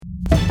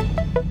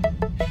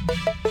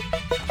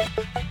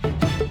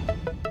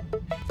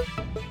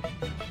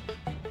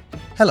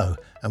Hello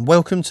and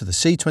welcome to the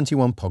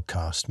C21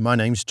 podcast. My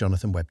name's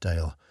Jonathan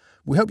Webdale.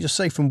 We hope you're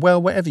safe and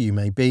well wherever you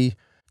may be.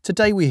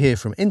 Today we hear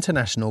from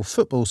international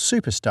football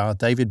superstar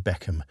David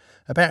Beckham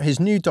about his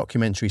new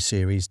documentary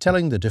series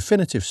telling the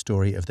definitive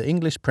story of the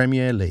English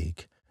Premier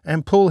League,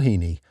 and Paul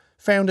Heaney,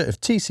 founder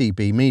of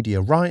TCB Media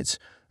Rights,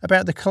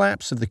 about the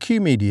collapse of the Q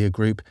Media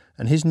Group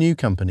and his new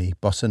company,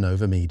 Bossa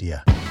Nova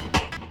Media.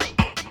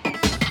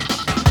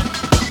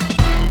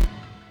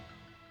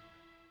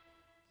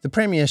 The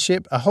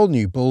Premiership, A Whole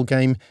New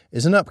Ballgame,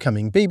 is an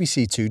upcoming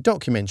BBC Two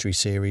documentary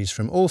series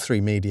from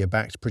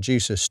All3Media-backed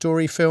producer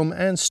Storyfilm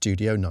and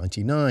Studio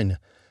 99,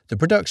 the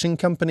production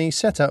company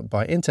set up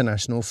by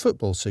international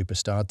football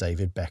superstar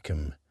David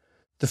Beckham.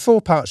 The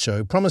four-part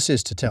show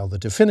promises to tell the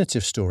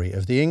definitive story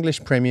of the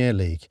English Premier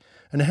League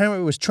and how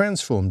it was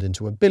transformed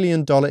into a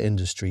billion-dollar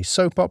industry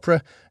soap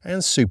opera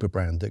and super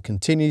brand that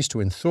continues to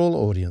enthrall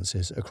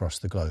audiences across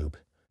the globe.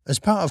 As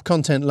part of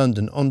Content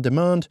London On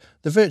Demand,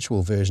 the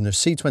virtual version of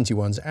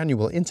C21's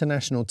annual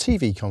international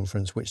TV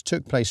conference which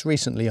took place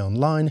recently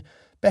online,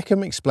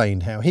 Beckham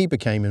explained how he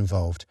became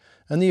involved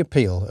and the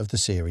appeal of the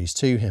series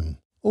to him.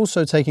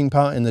 Also taking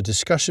part in the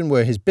discussion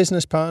were his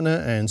business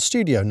partner and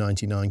Studio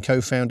 99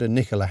 co-founder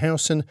Nicola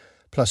Howson,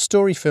 plus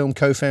Storyfilm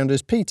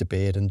co-founders Peter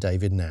Beard and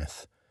David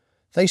Nath.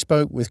 They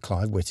spoke with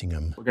Clive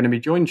Whittingham. We're going to be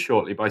joined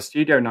shortly by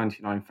Studio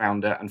 99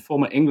 founder and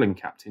former England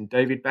captain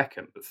David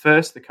Beckham. But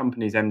first, the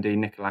company's MD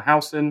Nicola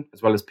Howson,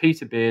 as well as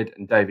Peter Beard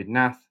and David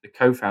Nath, the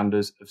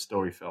co-founders of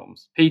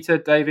Storyfilms. Peter,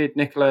 David,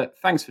 Nicola,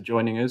 thanks for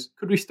joining us.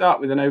 Could we start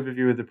with an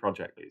overview of the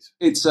project, please?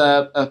 It's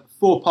a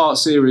four-part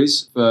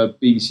series for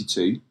BBC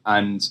Two,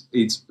 and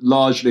it's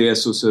largely a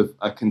sort of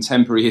a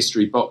contemporary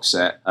history box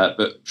set,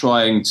 but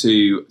trying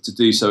to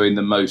do so in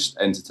the most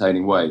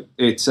entertaining way.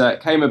 It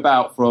came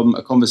about from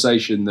a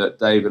conversation that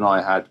Dave and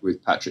I had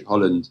with Patrick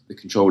Holland, the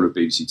controller of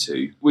BBC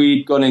Two.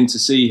 We'd gone in to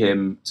see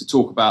him to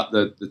talk about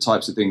the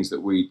types of things that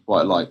we'd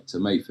quite like to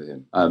make for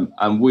him.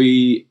 And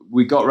we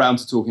got around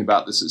to talking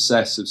about the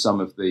success of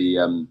some of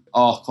the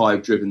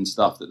archive-driven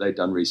stuff that they'd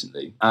done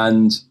recently.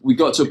 And we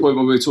got to a point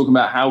where we were talking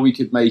about how we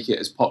could make it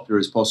as popular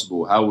as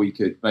possible, how we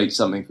could make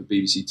something for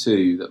BBC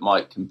Two that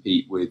might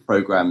compete with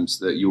programmes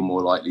that you're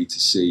more likely to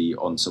see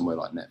on somewhere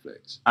like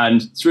Netflix.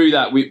 And through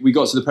that, we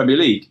got to the Premier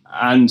League.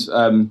 And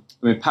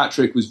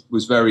Patrick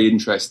was very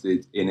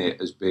interested in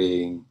it as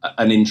being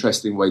an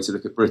interesting way to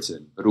look at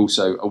Britain, but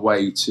also a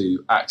way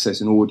to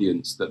access an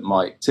audience that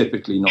might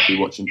typically not be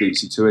watching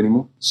BBC Two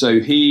anymore.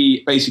 So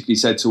he basically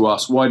said to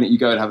us, why don't you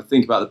go and have a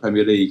think about the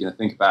Premier League and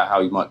think about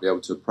how you might be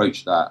able to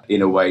approach that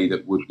in a way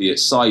that would be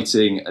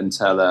exciting and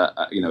tell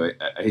a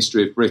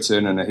history of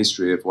Britain and a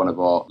history of one of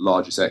our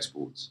largest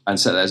exports, and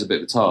set that as a bit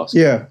of a task.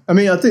 Yeah, I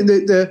mean, I think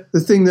that the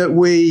thing that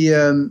we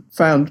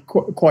found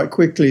quite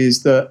quickly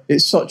is that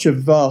it's such a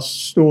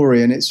vast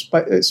story and it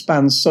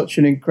spans such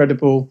an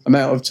incredible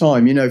amount of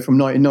time, from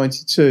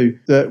 1992,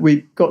 that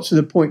we got to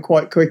the point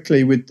quite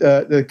quickly with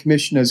the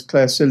commissioners,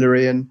 Claire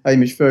Sillery and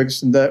Hamish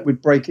Ferguson, that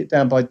would break it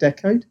down by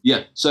decade.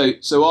 Yeah, so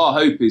our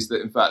hope is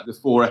that, in fact, the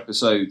 4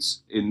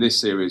 episodes in this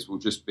series will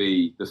just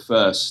be the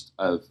first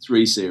of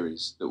 3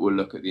 series that will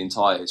look at the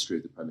entire history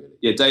of the Premier League.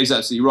 Yeah, Dave's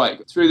absolutely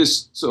right. Through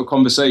this sort of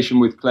conversation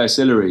with Claire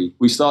Sillery,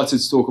 we started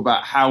to talk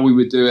about how we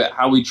would do it,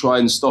 how we try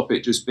and stop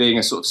it just being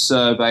a sort of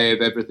survey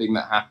of everything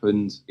that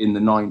happened in the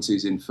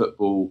 90s in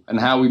football, and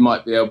how we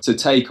might be able to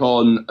take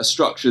on a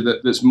structure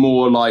that's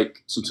more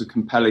like sort of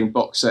compelling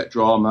box set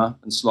drama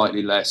and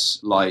slightly less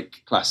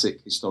like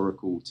classic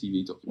historical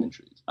TV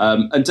documentaries.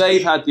 And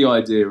Dave had the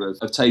idea of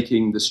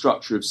taking the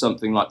structure of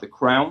something like The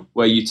Crown,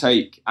 where you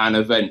take an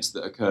event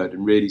that occurred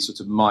and really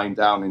sort of mine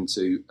down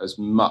into as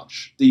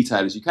much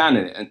detail as you can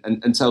in it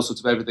and tell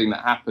sort of everything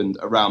that happened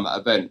around that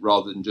event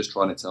rather than just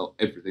trying to tell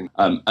everything.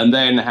 And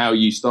then how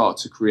you start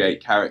to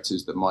create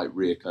characters that might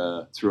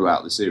reoccur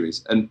throughout the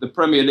series. And the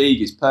Premier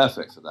League is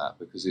perfect for that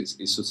because it's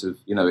sort of,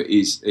 it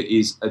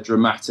is a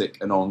dramatic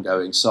and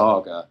ongoing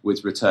saga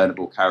with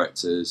returnable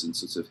characters and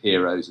sort of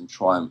heroes and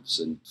triumphs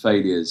and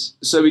failures.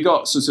 So we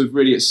got sort of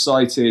really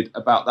excited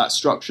about that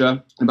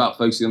structure, about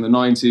focusing on the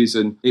 90s,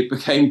 and it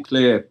became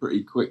clear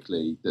pretty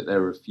quickly that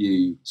there were a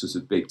few sort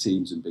of big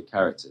teams and big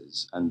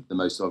characters, and the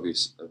most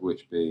obvious of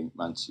which being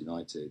Manchester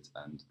United,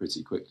 and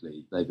pretty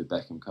quickly David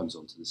Beckham comes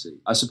onto the scene.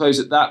 I suppose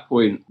at that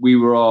point we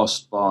were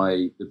asked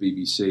by the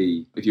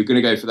BBC, if you're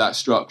going to go for that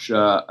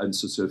structure and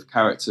sort of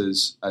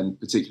characters and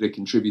particular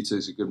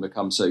contributors are going to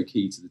become so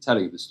key to the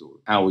telling of the story,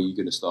 how are you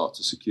going to start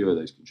to secure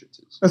those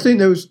contributors? I think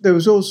there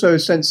was also a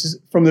sense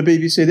from the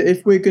BBC that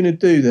if we're going to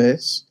do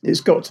this, it's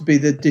got to be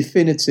the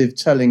definitive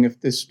telling of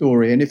this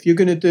story. And if you're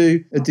going to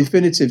do a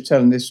definitive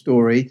telling this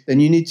story, then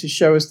you need to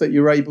show us that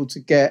you're able to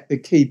get the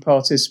key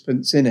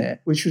participants in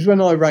it, which was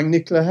when I rang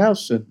Nicola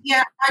Howson.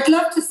 Yeah, I'd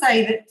love to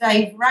say that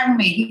Dave rang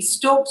me. He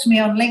stalked me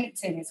on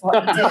LinkedIn is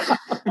what he did.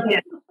 Yeah.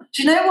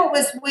 Do you know what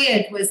was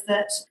weird was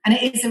that, and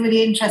it is a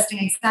really interesting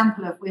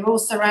example of, we're all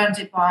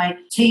surrounded by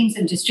teams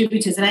and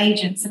distributors and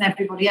agents and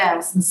everybody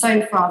else. And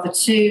so far, the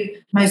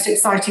two most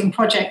exciting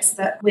projects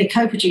that we're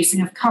co-producing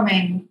have come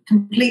in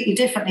completely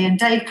differently. And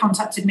Dave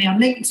contacted me on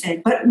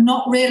LinkedIn, but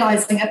not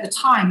realising at the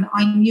time that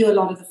I knew a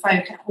lot of the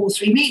folk at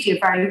All3Media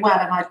very well.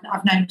 And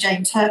I've known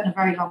Jane Turton a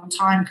very long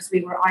time because we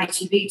were at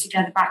ITV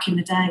together back in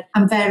the day,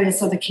 and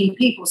various other key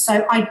people.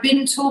 So I'd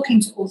been talking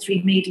to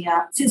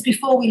All3Media since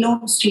before we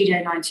launched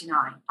Studio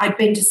 99. I'd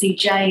been to see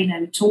Jane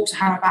and talk to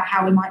her about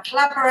how we might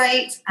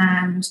collaborate,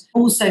 and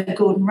also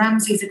Gordon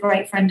Ramsay's a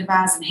great friend of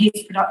ours, and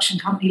his production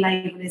company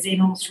label is in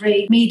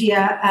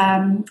All3Media.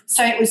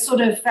 So it was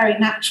sort of very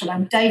natural,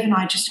 and Dave and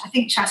I just, I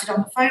think, chatted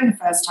on the phone the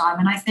first time,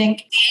 and I think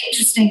the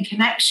interesting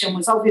connection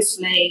was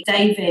obviously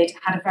David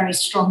had a very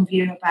strong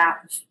view about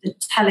the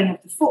telling of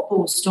the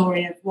football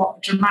story of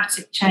what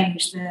dramatic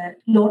change the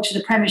launch of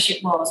the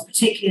Premiership was,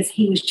 particularly as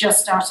he was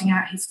just starting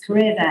out his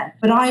career then.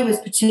 But I was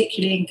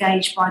particularly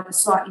engaged by the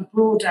slightly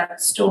broader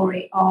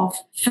story of,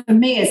 for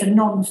me as a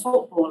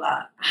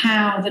non-footballer,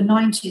 how the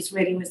 90s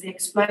really was the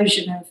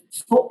explosion of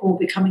football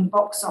becoming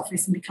box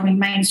office and becoming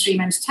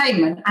mainstream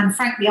entertainment. And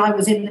frankly, I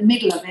was in the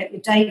middle of it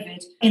with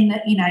David in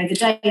that, you know, the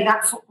day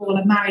that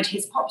footballer married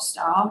his pop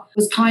star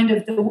was kind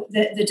of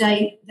the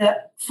day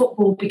that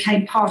football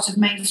became part of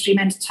mainstream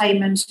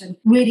entertainment and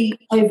really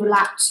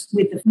overlapped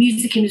with the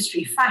music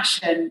industry,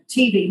 fashion,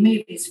 TV,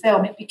 movies,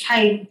 film. It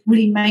became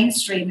really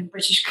mainstream in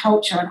British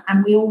culture.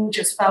 And we all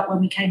just felt when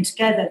we came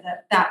together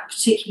that that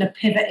particular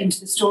pivot into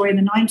the story in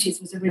the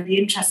 90s was a really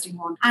interesting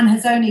one and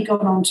has only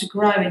gone on to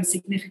grow in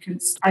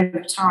significance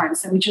over time.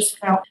 So we just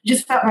felt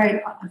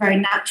a very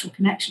natural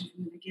connection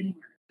from the beginning.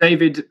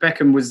 David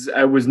Beckham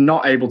was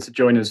not able to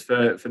join us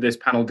for this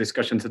panel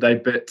discussion today,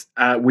 but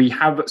we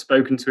have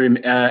spoken to him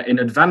in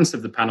advance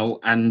of the panel,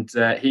 and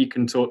he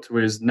can talk to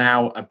us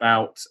now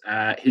about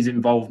his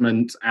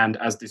involvement and,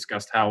 as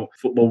discussed, how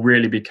football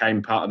really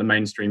became part of the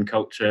mainstream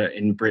culture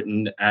in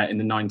Britain in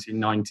the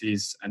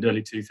 1990s and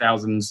early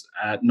 2000s,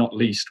 not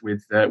least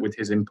with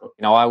his input.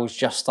 You know, I was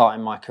just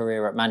starting my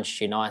career at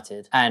Manchester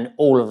United, and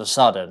all of a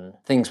sudden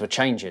things were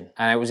changing,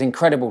 and it was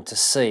incredible to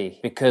see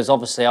because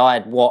obviously I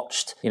had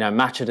watched, you know,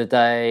 Match of the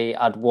Day,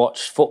 I'd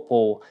watched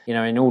football, you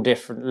know, in all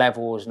different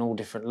levels and all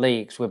different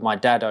leagues with my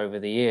dad over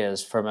the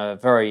years from a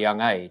very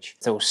young age.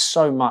 There was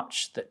so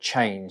much that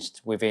changed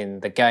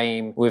within the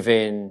game,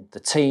 within the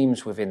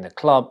teams, within the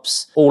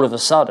clubs. All of a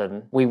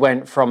sudden, we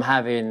went from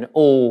having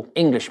all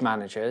English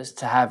managers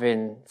to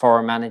having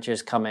foreign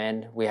managers come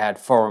in. We had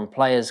foreign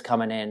players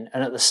coming in.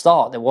 And at the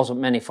start, there wasn't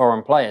many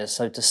foreign players.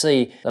 So to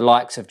see the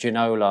likes of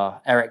Ginola,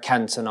 Eric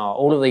Cantona,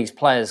 all of these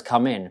players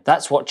come in,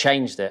 that's what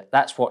changed it.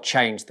 That's what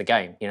changed the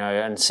game, you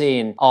know. And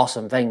seeing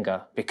Arsene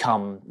Wenger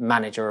become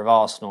manager of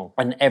Arsenal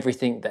and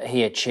everything that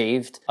he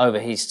achieved over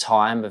his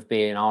time of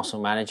being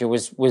Arsenal manager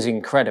was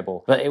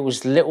incredible. But it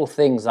was little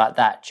things like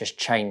that just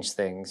changed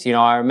things. You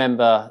know, I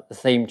remember the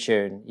theme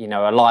tune, you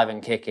know, Alive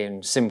and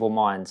Kicking, Simple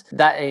Minds.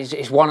 That is,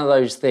 it's one of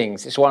those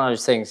things. It's one of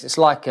those things. It's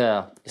like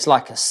a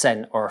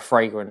scent or a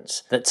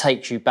fragrance that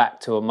takes you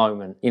back to a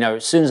moment. You know,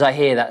 as soon as I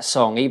hear that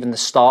song, even the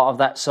start of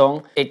that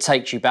song, it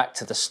takes you back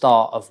to the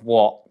start of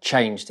what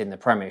changed in the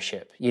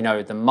Premiership. You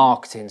know, the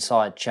marketing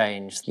side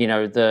changed, you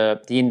know, the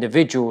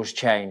individuals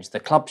changed, the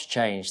clubs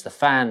changed, the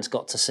fans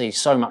got to see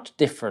so much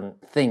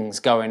different things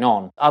going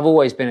on. I've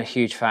always been a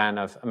huge fan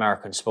of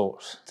American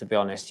sports, to be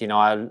honest. You know,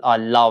 I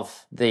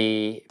love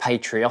the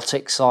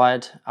patriotic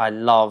side. I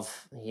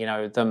love, you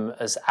know, them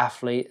as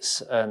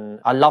athletes, and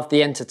I love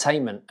the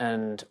entertainment.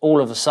 And all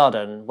of a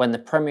sudden, when the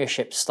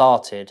Premiership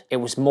started, it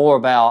was more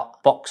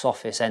about box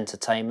office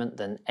entertainment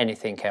than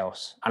anything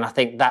else. And I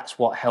think that's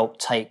what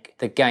helped take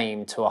the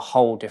game to a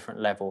whole different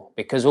level,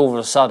 because all of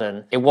a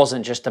sudden it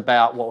wasn't just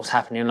about what was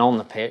happening on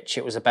the pitch,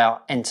 it was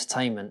about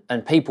entertainment,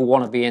 and people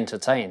want to be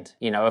entertained.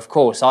 You know, of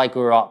course, I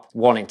grew up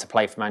wanting to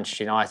play for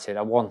Manchester United.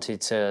 I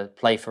wanted to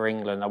play for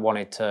England. I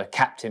wanted to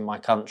captain my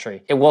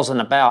country. It wasn't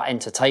about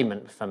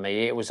entertainment for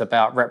me. It was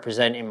about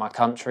representing my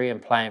country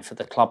and playing for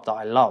the club that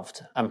I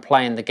loved and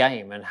playing the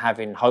game and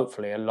having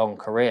hopefully a long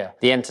career.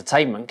 The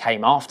entertainment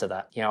came after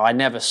that. You know, I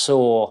never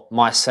saw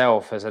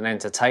myself as an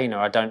entertainer.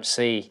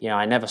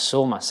 I never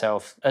saw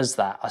myself as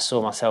that. I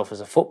saw myself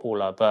as a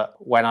footballer. But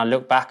when I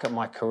look back at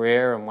my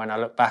career and when I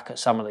look back at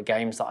some of the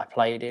games that I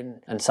played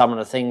in and some of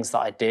the things that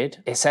I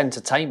did, it's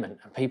entertainment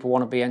and people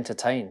want to be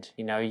entertained.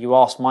 You know, you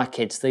ask my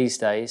kids these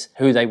days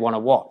who they want to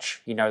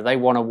watch. You know, they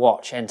want to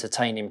watch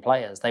entertaining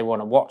players. They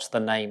want to watch the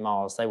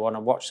Neymars. They want to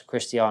watch the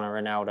Cristiano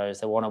Ronaldos.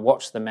 They want to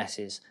watch the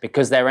Messis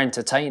because they're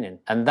entertaining.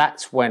 And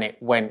that's when it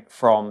went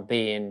from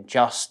being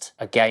just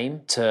a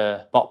game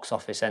to box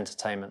office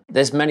entertainment.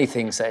 There's many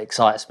things that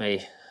excites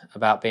me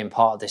about being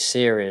part of this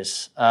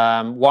series.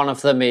 One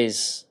of them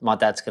is, my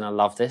dad's going to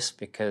love this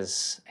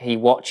because he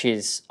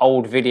watches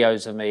old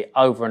videos of me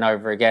over and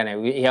over again.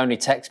 He only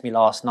texted me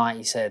last night.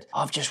 He said,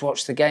 I've just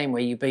watched the game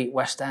where you beat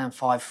West Ham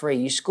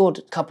 5-3. You scored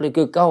a couple of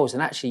good goals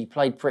and actually you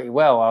played pretty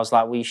well. I was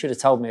like, well, you should have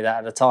told me that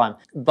at the time.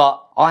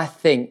 But I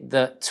think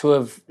that to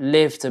have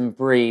lived and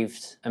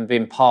breathed and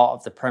been part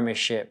of the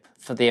Premiership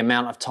for the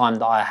amount of time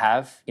that I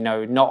have,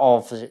 not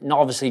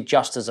obviously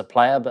just as a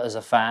player, but as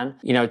a fan,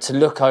 to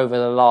look over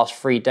the last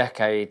 3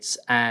 decades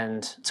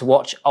and to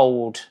watch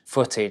old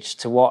footage,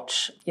 to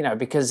watch,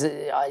 because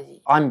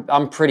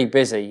I'm pretty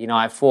busy.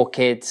 I have 4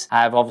 kids,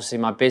 I have obviously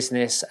my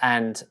business,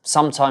 and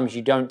sometimes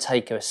you don't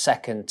take a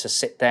second to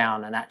sit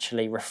down and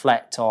actually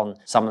reflect on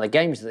some of the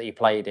games that you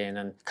played in,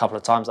 and a couple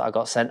of times that I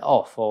got sent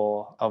off,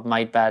 or I've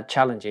made bad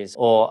challenges,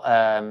 or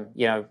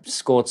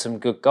scored some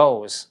good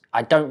goals.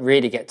 I don't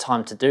really get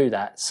time to do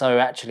that. So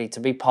actually to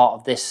be part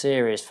of this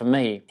series for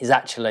me is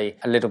actually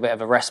a little bit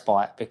of a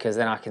respite, because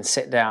then I can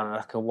sit down and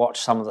I can watch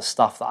some of the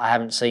stuff that I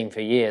haven't seen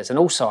for years. And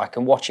also I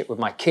can watch it with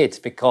my kids,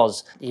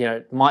 because,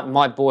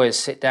 my boys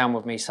sit down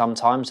with me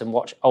sometimes and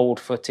watch old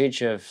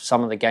footage of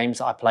some of the games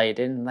that I played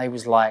in. And they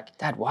was like,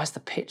 Dad, why is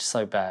the pitch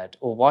so bad?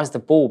 Or why is the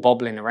ball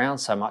bobbling around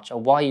so much? Or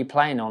why are you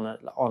playing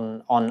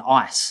on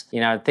ice?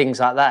 Things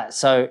like that.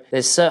 So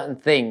there's certain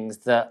things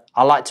that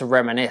I like to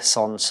reminisce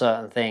on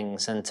certain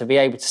things, and to be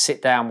able to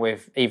sit down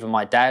with either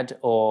my dad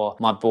or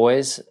my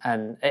boys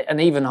and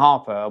even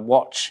Harper,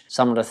 watch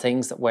some of the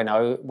things that went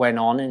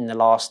on in the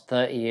last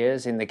 30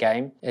 years in the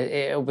game,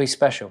 it'll be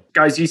special.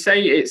 Guys, you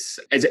say it's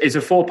a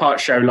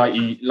 4-part show, like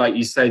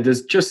you say.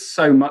 There's just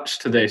so much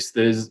to this.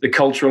 There's the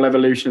cultural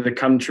evolution of the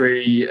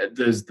country,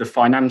 there's the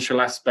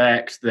financial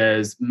aspect,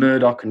 there's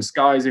Murdoch and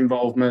Sky's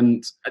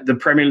involvement. The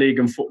Premier League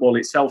and football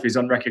itself is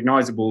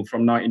unrecognisable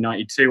from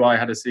 1992. I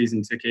had a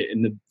season ticket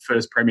in the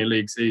first Premier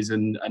League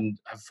season and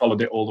have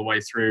followed it all the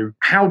way through.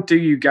 How do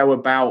you go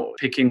about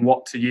picking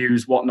what to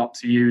use, what not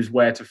to use,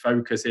 where to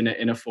focus in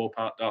a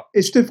 4-part doc?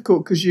 It's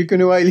difficult because you're going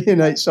to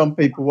alienate some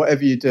people,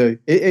 whatever you do.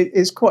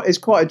 It's quite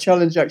a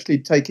challenge actually,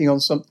 taking on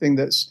something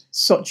that's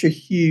such a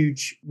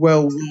huge,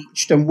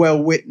 well-watched and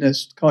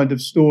well-witnessed kind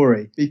of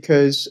story,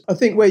 because I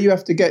think where you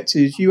have to get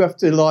to is you have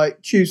to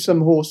choose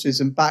some horses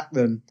and back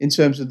them in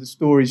terms of the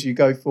stories you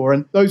go for.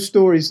 And those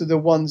stories are the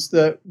ones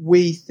that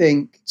we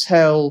think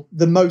tell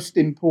the most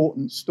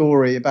important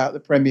story about the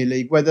Premier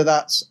League, whether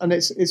that's, and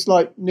it's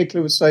like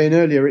Nicola was saying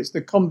earlier, it's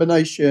the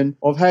combination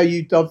of how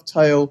you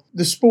dovetail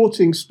the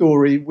sporting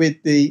story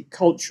with the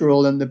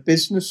cultural and the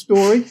business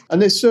story.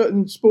 And there's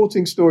certain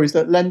sporting stories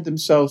that lend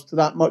themselves to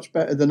that much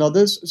better than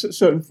others,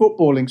 certain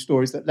footballing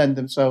stories that lend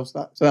themselves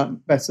to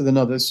that better than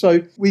others.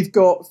 So we've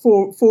got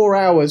four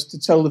hours to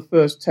tell the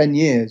first 10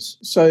 years.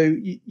 So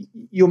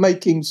you're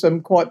making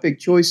some quite big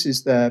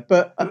choices there.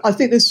 But I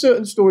think there's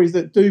certain stories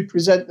that do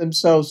present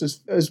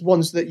themselves as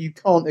ones that you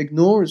can't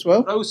ignore as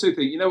well. I also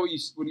think,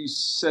 what you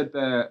said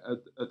there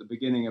at the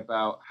beginning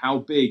about how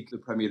big the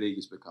Premier League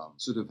has become,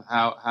 sort of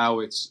how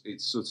it's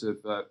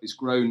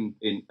grown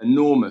in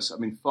enormous. I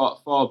mean,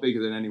 far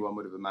bigger than anyone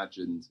would have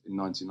imagined in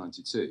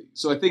 1992.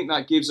 So I think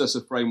that gives us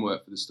a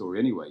framework for the story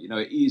anyway.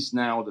 It is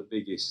now the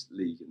biggest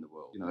league in the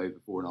world.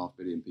 Over 4.5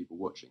 billion people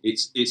watching.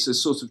 It's a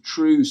sort of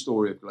true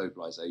story of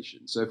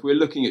globalization. So if we're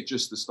looking at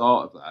just the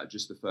start of that,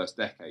 just the first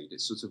decade,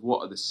 it's sort of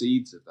what are the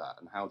seeds of that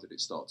and how did it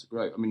start to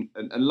grow? I mean,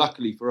 and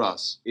luckily for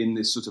us, in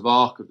this sort of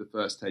arc of the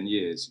first 10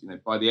 years,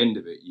 by the end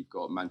of it, you've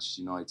got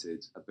Manchester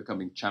United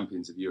becoming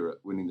champions of Europe,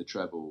 winning the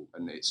treble,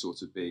 and it's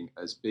sort of being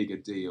as big a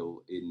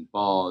deal in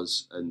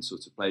bars and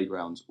sort of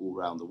playgrounds all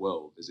around the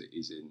world as it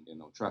is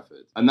in Old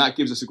Trafford. And that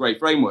gives us a great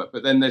framework.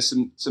 But then there's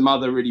some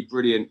other really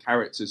brilliant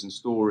characters and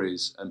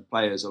stories and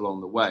players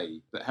along the way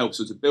that help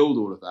sort of build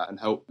all of that and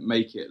help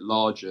make it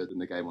larger than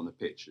the game on the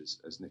pitch,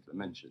 as Nicola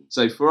mentioned.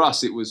 So for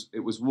us, it was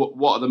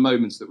what are the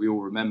moments that we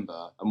all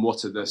remember, and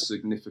what are the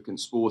significant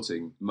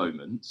sporting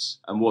moments,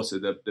 and what are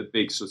the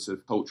big sort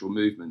of cultural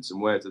movements,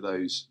 and where do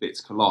those bits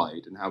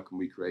collide, and how can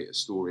we create a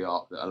story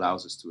arc that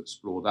allows us to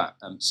explore that.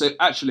 So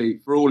actually,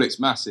 for all it's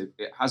massive,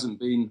 it hasn't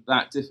been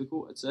that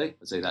difficult, I'd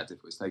say that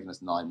difficult. It's taken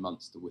us 9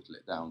 months to whittle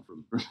it down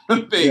from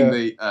being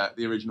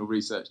the original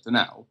research to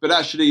now. But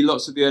actually,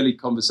 lots of the early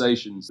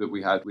conversations that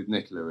we had with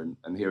Nicola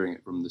and hearing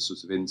it from the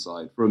sort of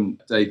inside from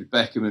David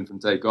Beckham and from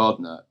Dave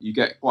Gardner, you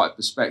get quite a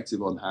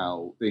perspective on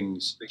how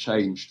things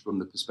changed from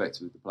the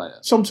perspective of the player.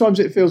 Sometimes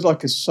it feels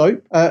like a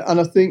soap, and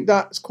I think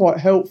that's quite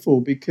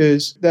helpful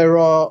because there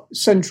are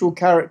central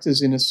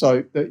characters in a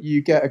soap that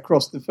you get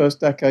across the first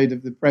decade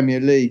of the Premier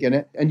League,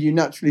 and you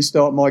naturally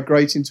start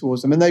migrating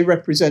towards them, and they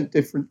represent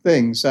different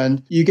things.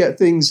 And you get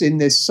things in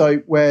this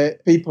soap where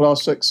people are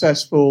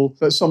successful,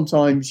 but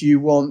sometimes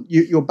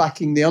you're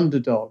backing the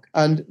underdog,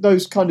 and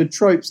those kind of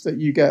tropes that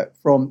you get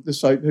from the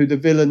soap, who the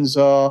villains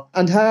are,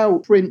 and how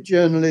print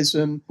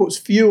journalism puts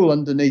fuel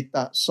underneath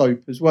that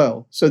soap as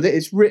well, so that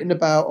it's written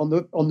about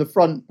on the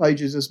front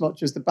pages as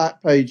much as the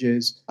back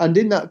pages. And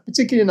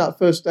particularly in that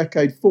first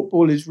decade,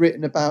 football is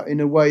written about in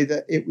a way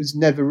that it was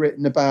never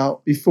written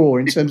about before,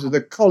 in terms of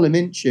the column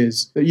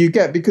inches that you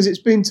get, because it's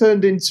been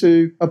turned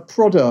into a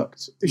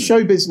product, a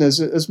show business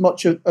as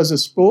much as a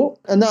sport.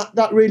 And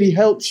that really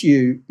helps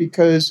you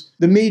because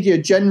the media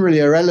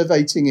generally are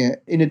elevating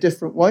it in a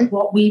different way.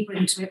 What we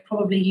bring to it,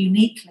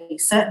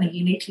 certainly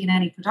uniquely in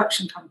any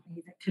production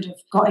company that could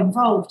have got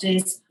involved,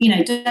 is,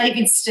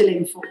 David's still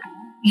in football.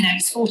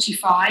 he's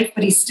 45,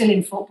 but he's still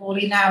in football.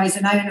 He now is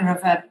an owner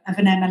of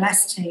an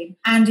MLS team.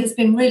 And it's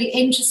been really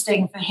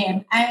interesting for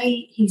him.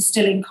 He's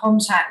still in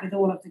contact with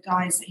all of the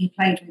guys that he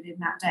played with in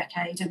that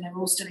decade, and they're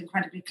all still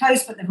incredibly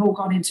close, but they've all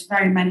gone into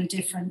very many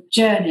different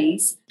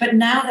journeys. But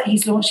now that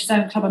he's launched his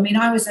own club,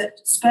 I was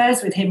at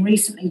Spurs with him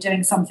recently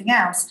doing something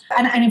else.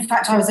 And in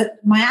fact, I was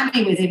at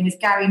Miami with him with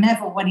Gary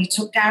Neville when he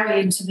took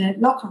Gary into the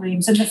locker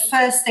rooms. And the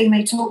first thing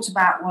they talked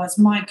about was,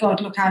 my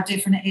God, look how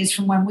different it is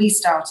from when we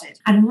started.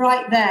 And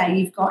right there,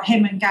 you've got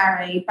him and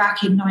Gary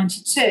back in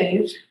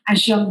 92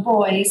 as young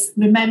boys,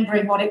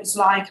 remembering what it was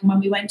like. And when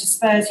we went to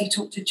Spurs, he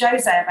talked to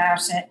Jose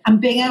about it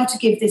and being able to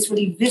give this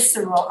really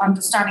visceral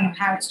understanding of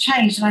how it's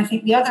changed. And I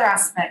think the other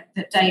aspect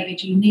that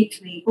David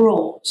uniquely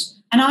brought,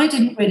 and I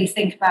didn't really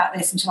think about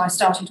this until I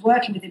started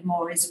working with him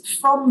more, is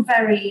from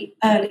very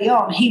early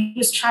on, he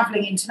was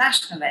travelling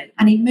internationally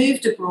and he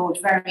moved abroad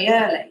very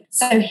early.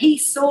 So he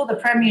saw the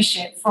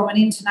Premiership from an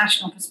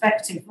international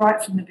perspective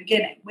right from the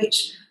beginning,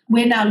 which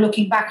we're now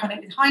looking back on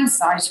it with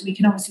hindsight, and we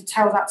can obviously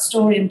tell that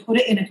story and put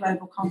it in a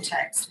global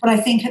context. But I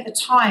think at the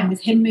time, with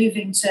him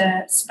moving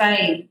to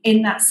Spain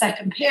in that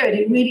second period,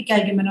 it really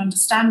gave him an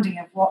understanding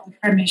of what the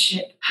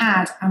Premiership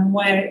had and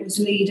where it was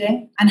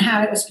leading and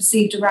how it was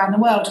perceived around the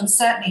world. And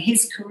certainly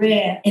his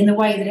career, in the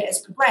way that it has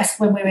progressed,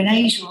 when we're in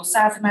Asia or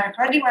South America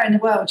or anywhere in the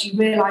world, you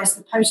realise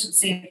the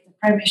potency of the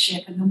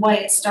Premiership and the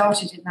way it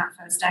started in that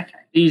first decade.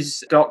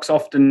 These docs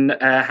often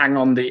hang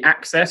on the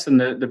access and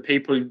the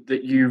people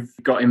that you've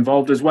got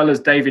involved, as well as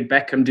David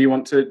Beckham. Do you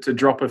want to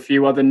drop a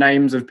few other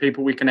names of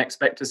people we can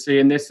expect to see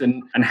in this,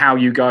 and how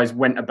you guys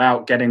went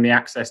about getting the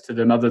access to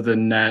them other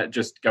than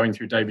just going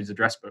through David's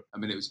address book?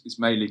 It's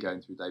mainly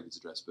going through David's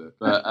address book.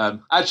 But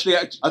actually,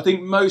 I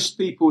think most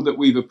people that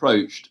we've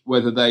approached,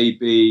 whether they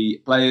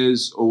be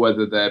players or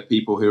whether they're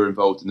people who are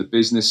involved in the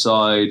business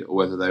side or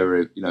whether they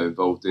were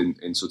involved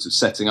in sort of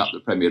setting up the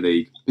Premier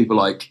League, people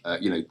like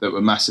that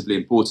were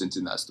massively important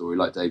in that story,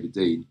 like David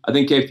Dein. I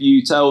think if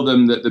you tell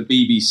them that the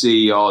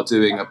BBC are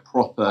doing a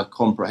proper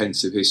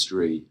comprehensive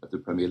history of the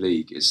Premier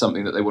League, it's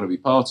something that they want to be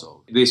part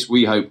of. This,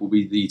 we hope, will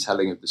be the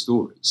telling of the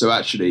story. So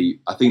actually,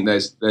 I think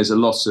there's a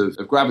lot of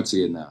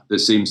gravity in that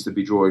seems to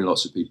be drawing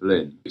lots of people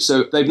in.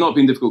 So they've not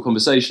been difficult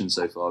conversations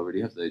so far,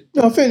 really, have they?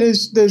 No, I think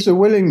there's a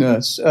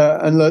willingness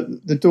and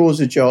the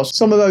doors are just.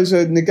 Some of those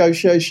are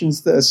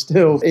negotiations that are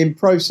still in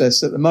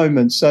process at the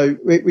moment. So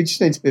we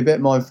just need to be a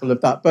bit mindful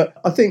of that. But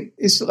I think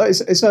it's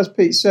as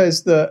Pete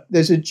says, that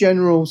there's a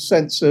general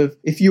sense of,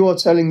 if you are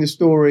telling the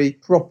story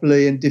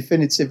properly and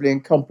definitively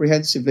and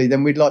comprehensively,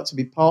 then we'd like to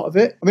be part of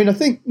it. I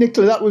think,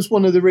 Nicola, that was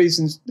one of the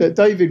reasons that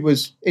David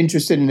was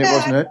interested in it,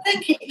 wasn't it? I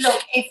think,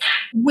 if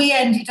we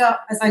ended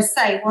up, as I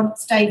say,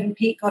 once Dave and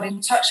Pete got in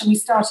touch and we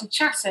started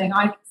chatting,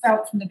 I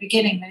felt from the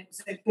beginning that it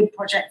was a good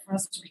project for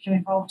us to become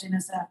involved in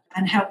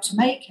and help to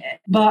make it.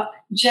 But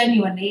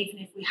genuinely,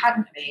 even if we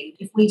hadn't been,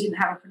 if we didn't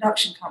have a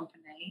production company,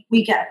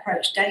 we get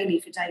approached daily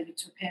for David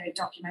to appear in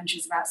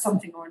documentaries about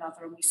something or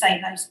another, and we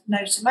say no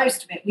to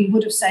most of it. We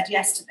would have said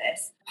yes to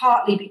this,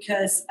 partly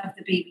because of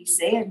the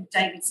BBC, and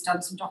David's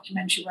done some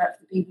documentary work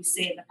for the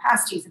BBC in the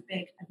past. He's a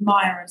big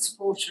admirer and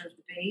supporter of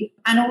the B.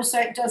 And also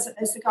it does,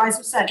 as the guys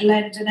have said,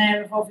 lend an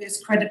air of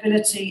obvious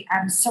credibility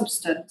and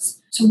substance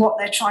to what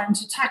they're trying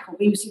to tackle.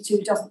 BBC Two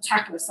doesn't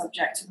tackle a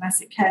subject unless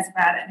it cares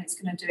about it and it's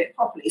going to do it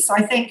properly. So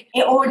I think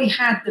it already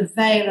had the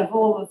veil of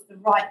all of the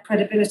right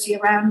credibility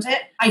around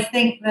it. I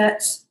think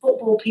that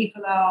football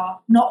people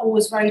are not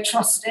always very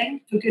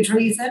trusting for good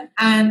reason,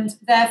 and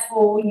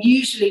therefore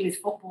usually with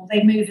football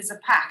they move as a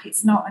pack.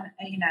 It's not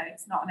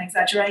it's not an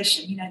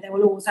exaggeration. They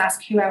will always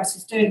ask who else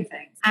is doing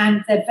things,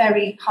 and they're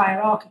very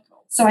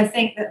hierarchical. So I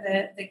think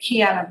that the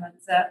key element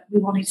that we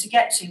wanted to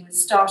get to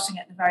was starting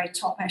at the very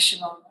top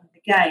echelon of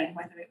the game,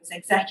 whether it was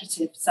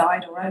executive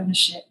side or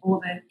ownership or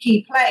the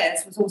key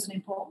players, was also an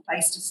important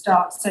place to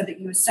start, so that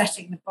you were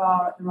setting the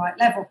bar at the right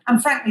level.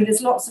 And frankly,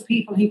 there's lots of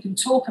people who can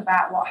talk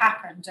about what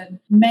happened, and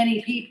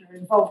many people are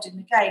involved in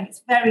the game.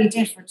 It's very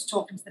different to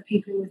talking to the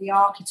people who are the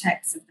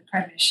architects of the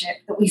Premiership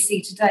that we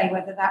see today,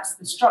 whether that's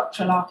the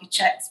structural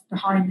architects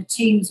behind the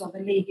teams or the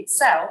league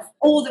itself,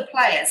 or the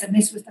players. And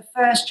this was the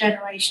first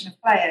generation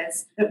of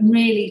players that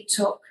really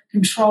took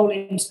control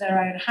into their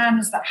own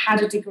hands, that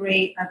had a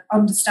degree of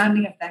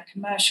understanding of their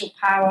commercial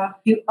power,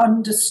 who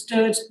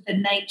understood the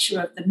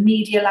nature of the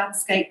media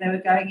landscape they were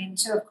going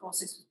into. Of course,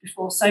 this was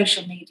before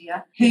social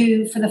media,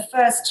 who for the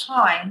first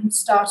time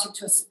started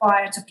to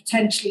aspire to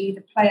potentially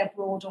either play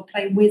abroad or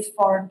play with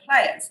foreign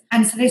players.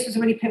 And so this was a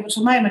really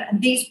pivotal moment.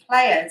 And these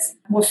players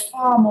were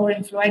far more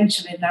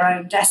influential in their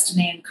own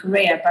destiny and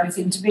career, both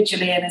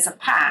individually and as a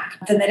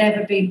pack, than they'd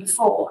ever been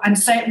before. And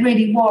so it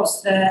really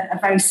was a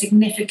very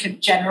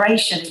significant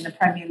generation in the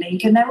Premier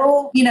League. And they're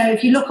all,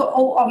 if you look at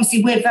all,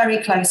 obviously we're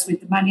very close with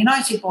the Man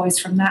United boys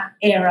from that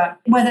era,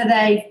 whether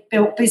they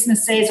built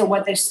businesses or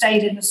whether they've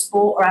stayed in the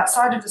sport or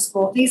outside of the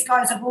sport, these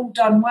guys have all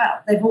done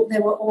well. They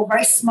were all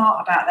very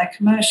smart about their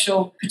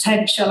commercial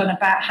potential and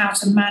about how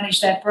to manage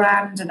their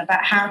brand and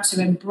about how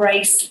to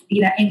embrace,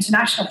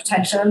 international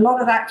potential. A lot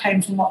of that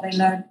came from what they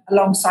learned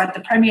alongside the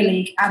Premier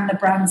League and the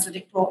brands that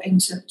it brought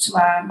into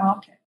our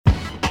market.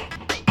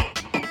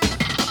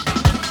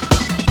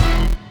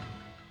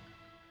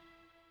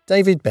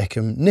 David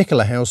Beckham,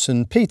 Nicola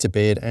Howson, Peter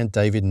Beard and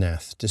David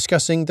Nath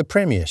discussing The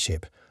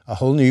Premiership, a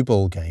whole new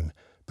ball game,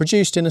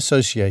 produced in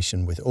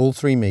association with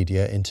All3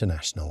 Media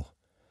International.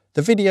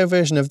 The video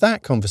version of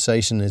that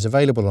conversation is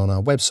available on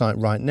our website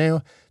right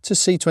now to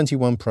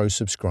C21 Pro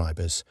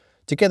subscribers,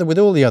 together with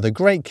all the other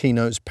great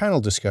keynotes, panel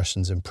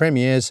discussions and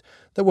premieres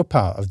that were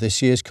part of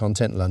this year's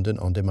Content London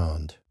On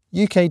Demand.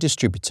 UK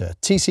distributor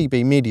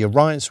TCB Media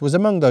Rights was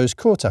among those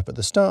caught up at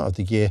the start of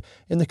the year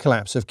in the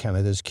collapse of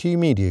Canada's Q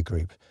Media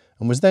Group,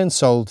 and was then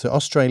sold to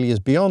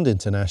Australia's Beyond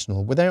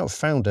International without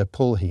founder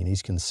Paul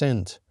Heaney's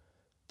consent.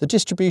 The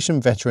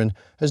distribution veteran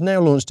has now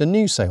launched a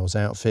new sales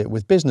outfit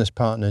with business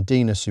partner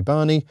Dina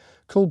Subani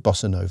called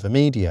Bossa Nova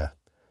Media.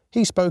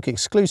 He spoke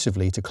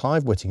exclusively to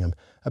Clive Whittingham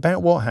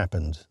about what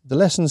happened, the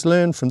lessons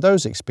learned from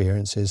those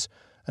experiences,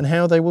 and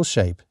how they will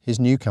shape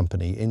his new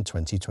company in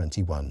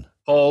 2021.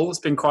 Paul, it's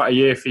been quite a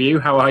year for you.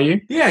 How are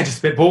you? Yeah, just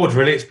a bit bored,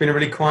 really. It's been a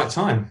really quiet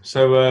time.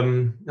 So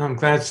I'm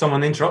glad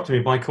someone interrupted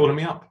me by calling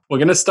me up. We're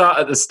going to start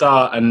at the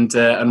start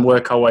and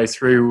work our way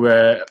through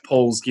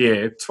Paul's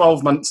year.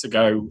 12 months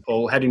ago,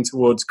 Paul, heading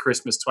towards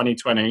Christmas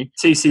 2020,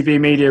 TCB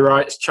Media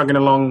Rights chugging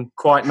along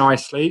quite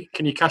nicely.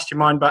 Can you cast your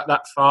mind back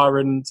that far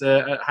and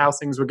how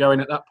things were going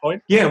at that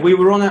point? Yeah, we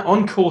were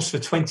on course for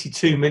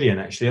 22 million,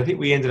 actually. I think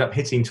we ended up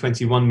hitting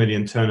 21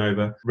 million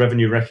turnover.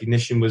 Revenue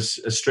recognition was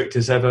as strict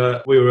as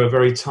ever. We were a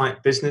very tight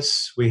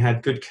business. We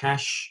had good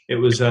cash. It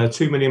was a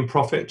 2 million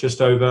profit,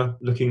 just over,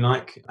 looking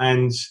like.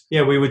 And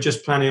yeah, we were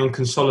just planning on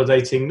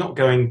consolidating, not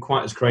going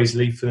quite as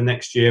crazily for the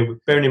next year.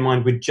 Bearing in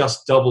mind, we'd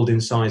just doubled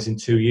in size in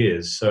 2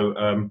 years.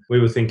 So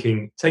we were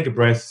thinking, take a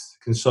breath,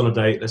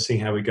 consolidate, let's see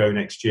how we go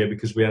next year,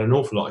 because we had an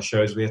awful lot of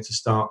shows we had to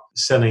start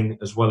selling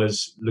as well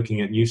as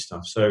looking at new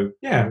stuff. So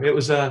yeah, it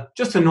was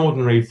just an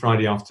ordinary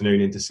Friday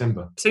afternoon in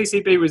December.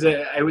 TCB was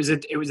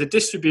a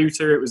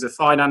distributor, it was a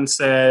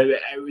financer,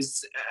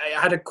 it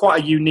had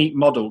quite a unique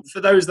model.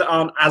 For those that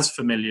aren't as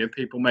familiar,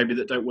 people maybe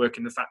that don't work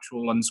in the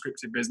factual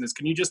unscripted business,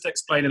 can you just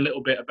explain a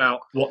little bit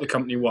about what the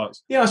company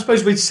was? Yeah, I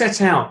suppose we'd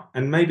set out,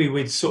 and maybe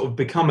we'd sort of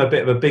become a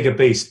bit of a bigger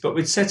beast, but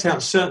we'd set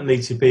out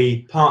certainly to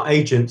be part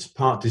agent,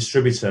 part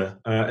distributor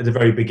at the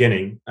very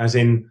beginning, as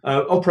in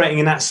operating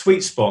in that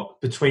sweet spot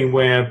between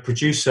where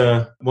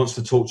producer wants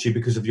to talk to you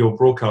because of your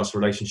broadcast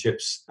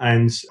relationships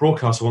and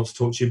broadcaster wants to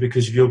talk to you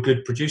because of your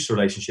good producer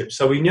relationships.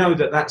 So we know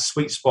that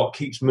sweet spot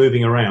keeps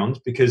moving around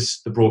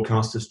because the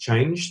broadcasters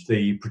changed,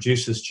 the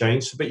producers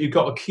changed, but you've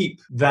got to keep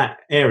that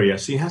area.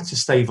 So you have to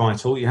stay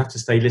vital, you have to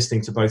stay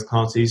listening to both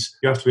parties,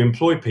 you have to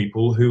employ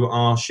people who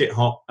are shit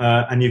hot,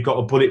 and you've got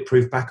a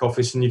bulletproof back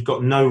office, and you've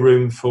got no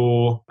room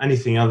for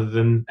anything other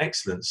than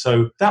excellence.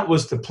 So that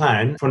was the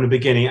plan from the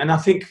beginning, and I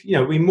think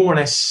we more or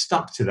less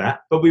stuck to that,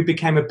 but we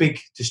became a big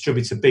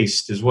distributor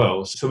beast as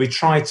well. So we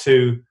tried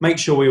to make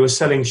sure we were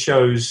selling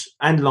shows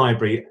and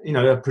library.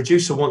 A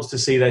producer wants to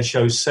see their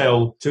shows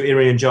sell to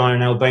Irian Jaya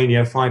in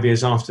Albania 5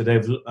 years after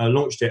they've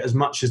launched it, as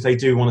much as they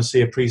do want to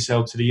see a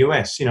pre-sale to the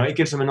US. It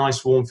gives them a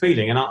nice warm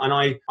feeling, and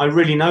I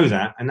really know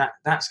that, and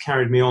that's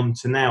carried me on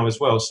to now as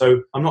well.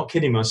 So I'm not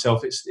kidding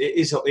myself. It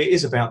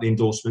is about the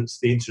endorsements,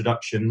 the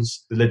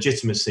introductions, the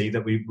legitimacy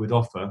that we would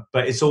offer,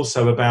 but it's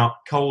also about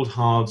cold,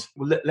 hard,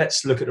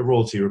 let's look at the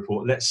royalty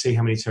report, let's see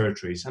how many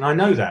territories. And I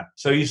know that.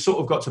 So you sort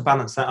of got to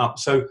balance that up.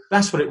 So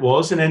that's what it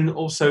was. And then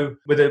also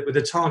with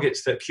the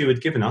targets that Q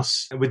had given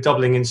us, with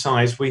doubling in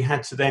size, we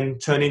had to then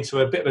turn into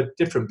a bit of a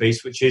different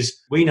beast, which is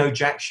we know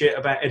jack shit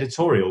about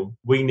editorial.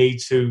 We need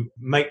to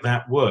make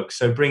that work.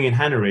 So bringing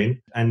Hannah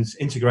in and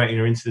integrating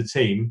her into the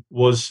team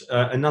was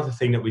another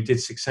thing that we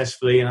did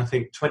successfully. And I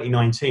think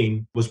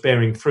 2019 was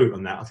bearing fruit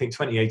on that. I think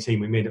 2018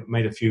 we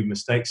made a few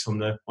mistakes on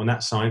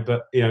that side,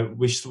 but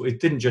we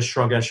didn't just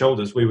shrug our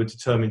shoulders. We were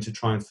determined to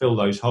try and fill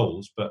those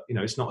holes, but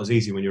it's not as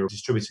easy when you're a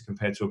distributor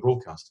compared to a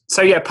broadcaster.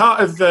 So yeah,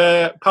 part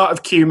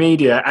of Q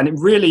Media, and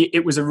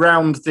it was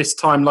around this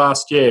time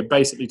last year,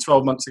 basically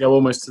 12 months ago,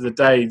 almost to the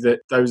day, that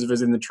those of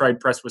us in the trade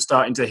press were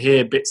starting to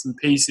hear bits and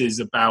pieces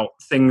about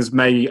things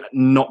may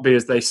not be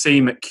as they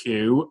seem at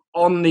Q.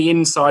 On the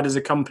inside, as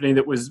a company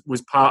that was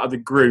part of the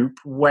group,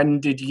 when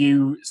did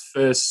you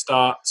first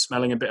start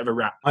smelling a bit of a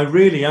rat? I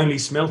really only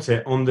smelt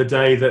it on the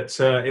day that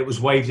it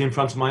was waved in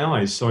front of my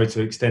eyes. Sorry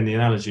to extend the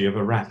analogy of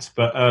a rat,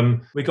 but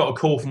we got a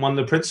call from one of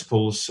the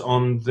principals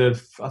on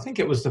I think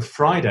it was the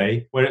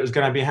Friday, where it was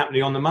going to be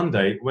happening on the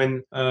Monday,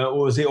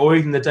 or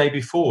even the day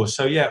before.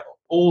 So yeah,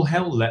 all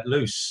hell let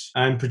loose,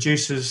 and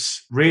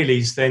producers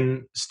really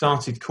then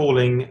started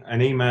calling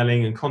and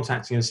emailing and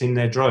contacting us in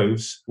their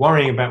droves,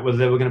 worrying about whether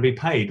they were going to be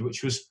paid,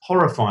 which was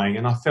horrifying.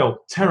 And I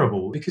felt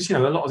terrible because a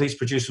lot of these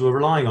producers were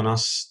relying on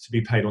us to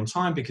be paid on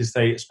time, because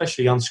they,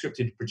 especially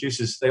unscripted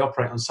producers, they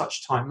operate on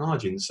such tight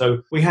margins.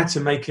 So we had to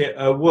make it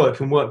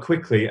work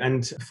quickly.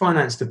 And the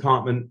finance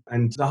department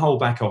and the whole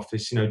back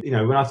office,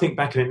 when I think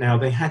back on it now,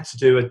 they had to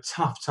do a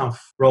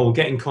tough role,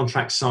 getting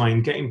contracts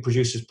signed, getting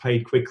producers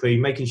paid quickly,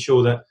 making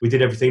sure that we did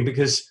did everything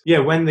because,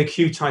 when the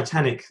Q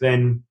Titanic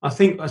then, I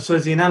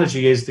suppose the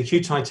analogy is the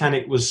Q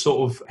Titanic was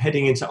sort of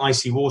heading into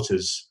icy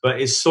waters,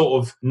 but it's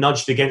sort of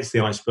nudged against the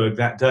iceberg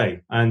that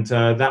day. And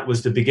that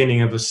was the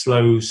beginning of a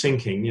slow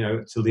sinking,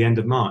 till the end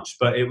of March.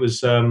 But it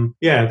was,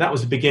 that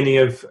was the beginning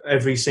of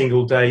every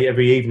single day,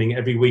 every evening,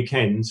 every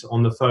weekend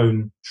on the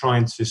phone,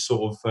 trying to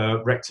sort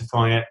of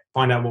rectify it,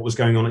 find out what was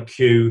going on at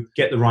Q,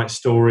 get the right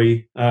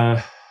story.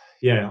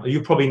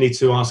 You probably need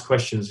to ask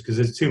questions because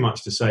there's too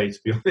much to say, to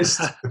be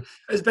honest.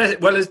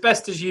 As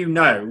best as you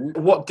know,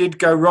 what did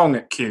go wrong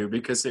at Q?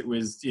 Because it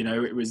was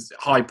a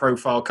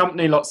high-profile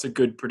company, lots of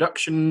good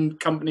production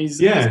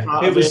companies. Yeah,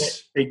 it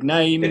was big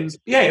names.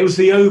 It was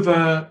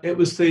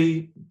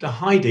the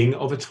hiding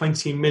of a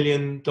 $20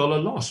 million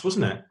loss,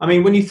 wasn't it? I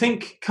mean, when you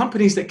think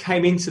companies that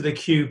came into the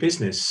Q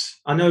business,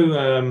 I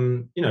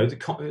know,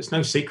 it's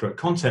no secret,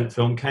 Content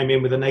Film came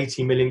in with an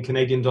 80 million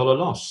Canadian dollar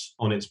loss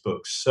on its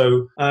books.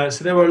 So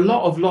there were a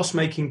lot of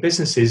loss-making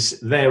businesses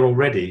there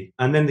already,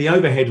 and then the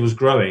overhead was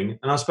growing.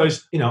 And I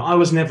suppose, I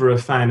was never a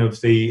fan of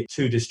the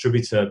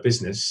two-distributor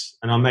business,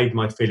 and I made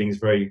my feelings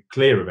very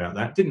clear about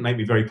that. It didn't make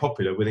me very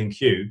popular within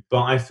Q,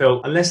 but I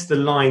felt unless the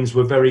lines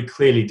were very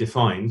clearly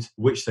defined,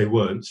 which they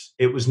weren't,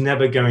 it was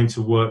never going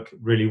to work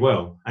really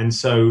well. And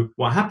so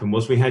what happened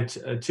was we had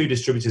two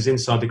distributors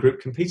inside the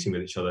group competing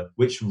with each other,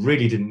 which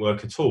really didn't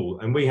work at all.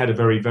 And we had a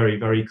very, very,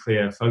 very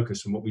clear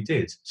focus on what we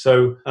did.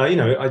 So,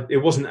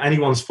 it wasn't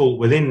anyone's fault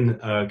within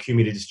Q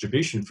Media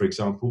Distribution, for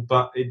example,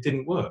 but it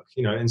didn't work,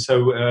 and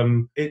so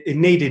it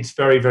needed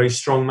very, very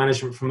strong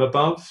management from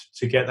above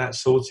to get that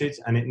sorted,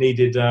 and it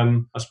needed,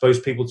 I suppose,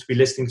 people to be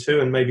listening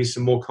to and maybe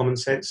some more common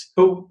sense.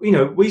 But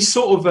we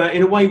sort of,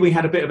 in a way, we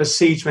had a bit of a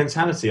siege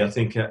mentality, I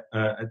think, at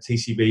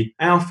TCB.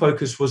 Our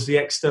focus was the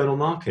external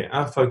market.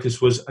 Our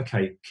focus was,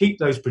 okay, keep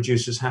those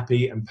producers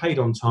happy and paid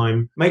on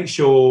time. Make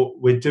sure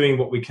we're doing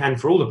what we can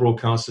for all the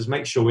broadcasters.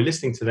 Make sure we're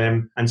listening to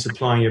them and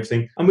supplying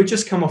everything. And we'd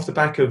just come off the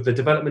back of the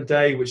development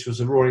day, which was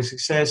a roaring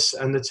success,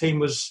 and the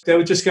team they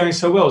were just going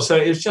so well. So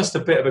it was just a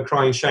bit of a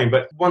crying shame.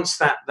 But once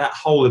that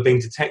hole had been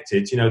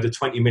detected, the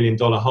 $20 million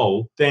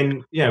hole,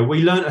 then,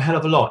 we learned a hell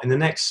of a lot. In the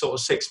next sort of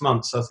 6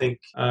 months, I think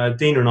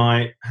Dina and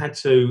I had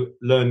to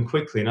learn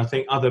quickly. And I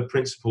think other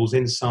principals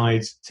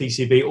inside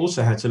TCB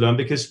also had to learn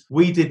because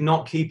we did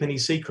not keep any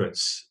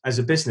secrets. As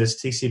a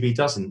business, TCB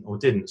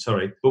didn't.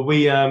 But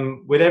we,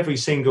 with every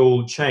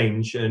single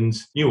change and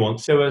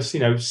nuance, there was,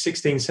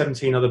 16,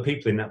 17 other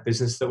people in that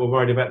business that were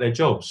worried about their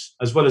jobs,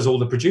 as well as all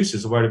the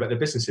producers are worried about their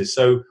businesses.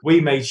 So we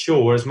made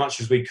sure, as much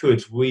as we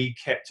could, we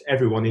kept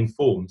everyone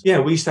informed. Yeah,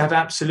 we used to have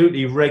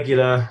absolutely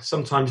regular,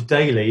 sometimes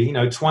daily,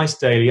 twice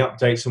daily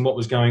updates on what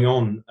was going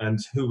on and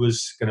who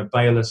was going to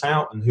bail us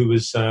out and who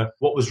was,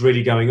 what was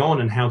really going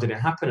on and how did it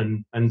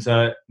happen and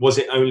was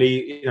it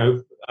only,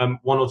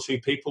 one or two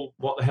people,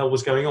 what the hell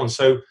was going on?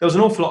 So there was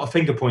an awful lot of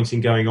finger pointing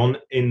going on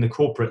in the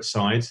corporate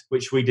side,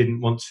 which we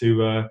didn't want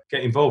to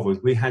get involved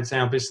with. We had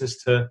our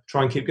business to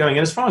try and keep going.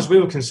 And as far as we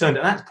were concerned,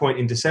 at that point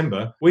in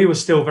December, we were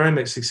still very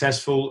much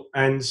successful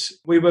and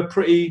we were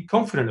pretty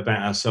confident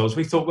about ourselves.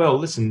 We thought, well,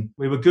 listen,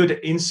 we were good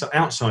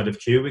outside of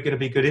Q, we're going to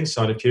be good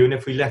inside of Q. And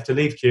if we left to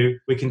leave Q,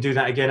 we can do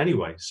that again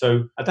anyway.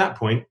 So at that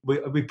point,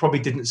 we probably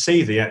didn't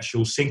see the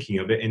actual sinking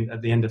of it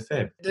at the end of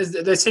Feb.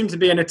 There seemed to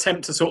be an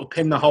attempt to sort of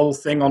pin the whole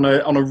thing on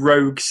a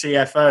rogue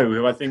CFO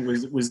who I think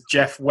was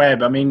Jeff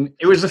Webb. I mean,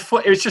 it was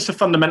just a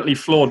fundamentally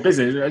flawed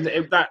business.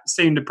 That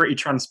seemed a pretty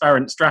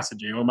transparent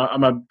strategy. Or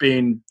am I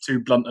being too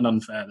blunt and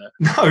unfair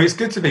there? No, it's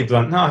good to be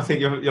blunt. No, I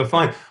think you're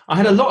fine. I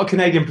had a lot of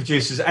Canadian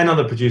producers and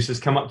other producers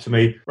come up to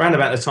me around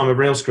about the time of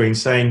Railscreen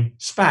saying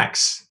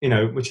SPACs,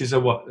 which is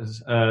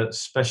a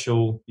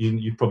special.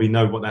 You probably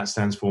know what that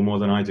stands for more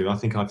than I do. I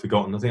think I've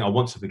forgotten. I think I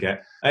want to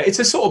forget. It's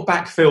a sort of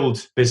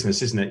backfilled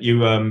business, isn't it?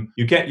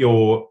 You get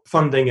your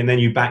funding and then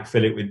you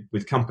backfill it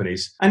with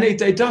companies. And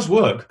it does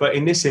work, but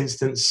in this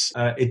instance,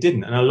 it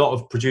didn't. And a lot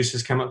of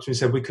producers came up to me and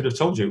said, we could have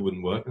told you it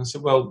wouldn't work. And I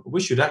said, well, I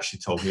wish you'd actually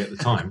told me at the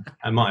time.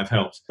 It might have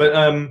helped. But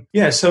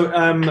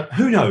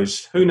who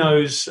knows? Who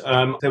knows?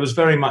 There was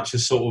very much a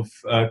sort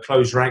of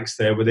closed ranks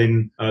there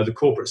within the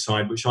corporate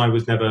side, which I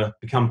was never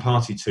become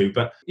party to.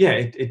 But yeah,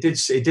 it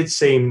did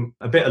seem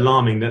a bit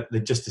alarming that they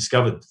just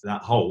discovered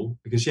that hole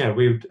because,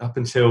 we up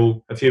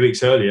until a few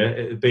weeks earlier,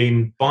 it had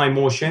been buy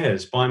more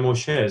shares.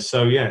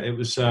 So yeah, it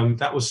was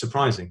that was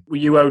surprising. Were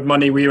you owed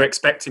money? Were you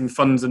expecting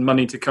funds and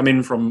money to come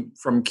in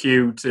from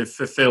Q to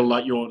fulfill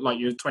like your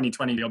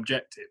 2020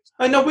 objectives?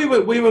 No, we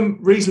were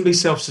reasonably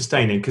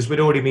self-sustaining because we'd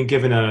already been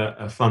given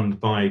a fund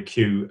by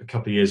Q a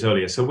couple of years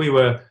earlier, so we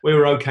were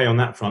okay on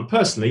that front.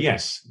 Personally,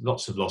 yes,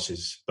 lots of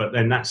losses, but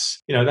then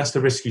that's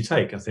the risk you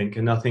take, I think.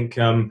 And I think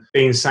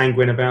being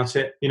sanguine about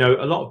it,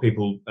 a lot of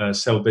people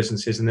sell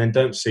businesses and then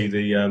don't see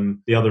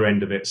the other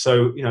end of it.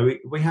 So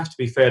we have to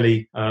be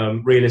fairly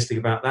realistic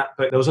about that.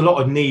 But there was a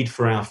lot of need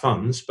for our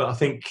funds, but I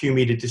think Q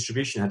Media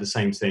Distribution had the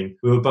same thing.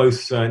 We were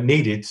both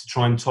needed to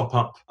try and top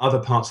up other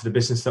parts of the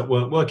business that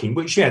weren't working,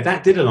 which,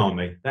 that did alarm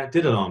me.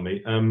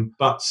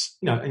 But,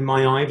 in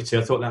my naivety,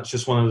 I thought that's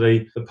just one of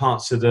the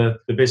parts of the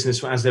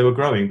business as they were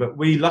growing. But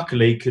we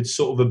luckily could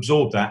sort of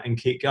absorb that and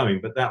keep going.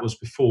 But that was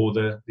before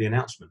the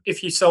announcement.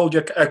 If you sold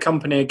a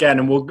company again,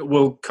 and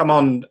we'll come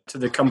on to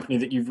the company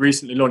that you've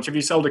recently launched, if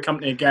you sold a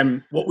company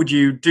again, what would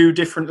you do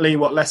differently?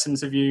 What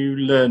lessons have you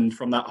learned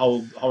from that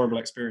whole horrible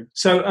experience?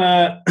 So,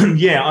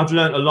 I've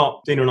learned a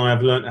lot. Dina and I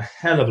have learned a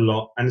hell of a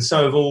lot. And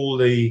so have all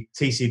the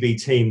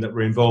TCB team that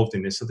were involved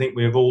in this. I think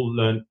we have all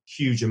learned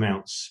huge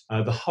amounts.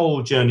 The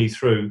whole journey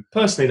through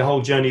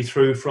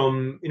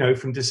from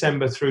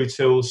December through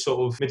till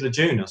sort of middle of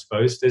June, I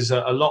suppose. There's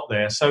a lot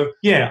there. So,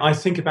 I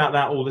think about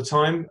that all the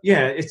time.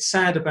 It's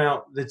sad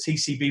about the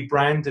TCB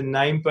brand and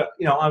name, but,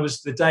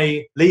 the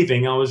day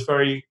leaving, I was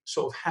very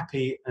sort of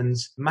happy and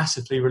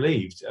massively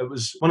relieved. It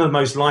was one of the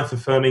most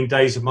life-affirming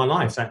days of my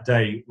life, that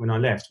day when I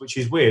left, which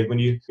is weird when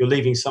you're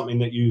leaving something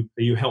that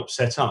you helped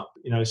set up,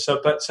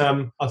 But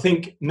I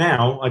think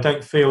now I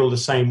don't feel the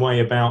same way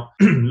about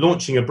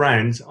launching a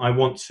brand. I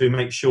want to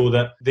make sure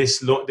that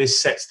this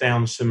sets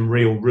down some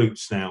real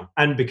roots now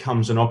and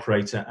becomes an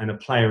operator and a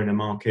player in a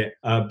market.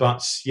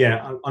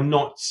 I'm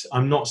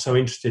not so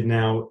interested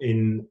now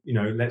in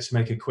let's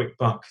make a quick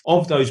buck.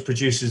 Of those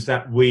producers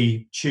that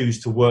we choose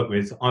to work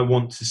with, I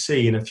want to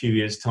see in a few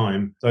years'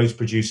 time those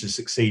producers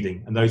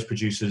succeeding and those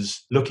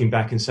producers looking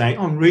back and saying,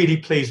 I'm really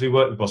pleased we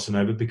worked with Bossa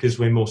Nova because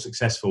we're more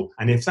successful.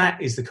 And if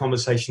that is the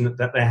conversation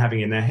that they're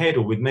having in their head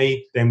or with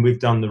me, then we've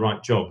done the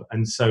right job.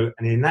 And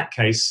in that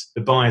case,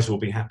 the buyers will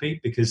be happy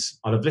because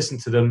I'll have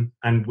listened to them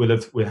and we'll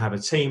have a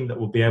team that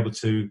will be able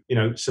to,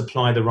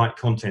 supply the right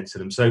content to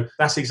them. So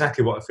that's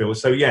exactly what I feel.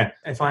 So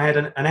if I had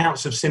an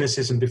ounce of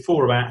cynicism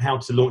before about how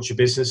to launch a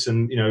business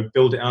and,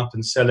 build it up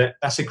and sell it,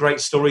 that's a great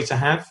story to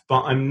have,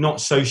 but I'm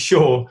not so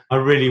sure I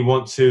really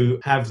want to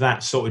have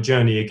that sort of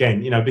journey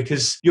again,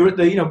 because you're at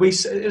the,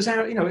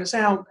 it's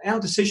our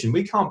decision.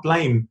 We can't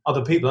blame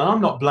other people. And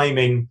I'm not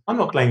blaming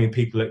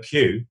people at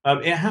Q.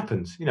 It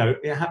happened,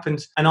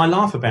 and I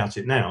laugh about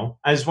it now.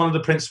 As one of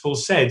the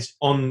principals said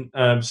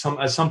at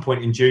some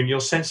point in June,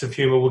 your sense of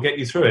humour will get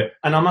you through it.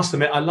 And I must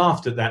admit, I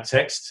laughed at that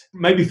text,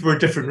 maybe for a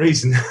different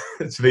reason,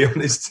 to be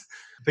honest.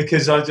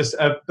 Because I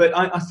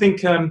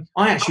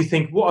actually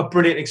think what a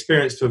brilliant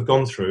experience to have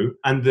gone through.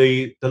 And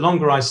the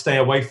longer I stay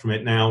away from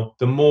it now,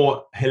 the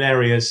more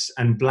hilarious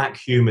and black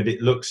humoured it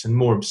looks and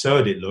more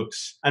absurd it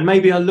looks. And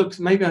maybe I look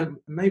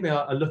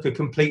a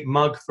complete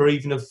mug for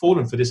even have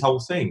fallen for this whole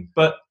thing.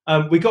 But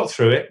we got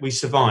through it. We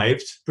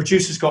survived.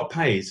 Producers got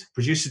paid.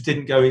 Producers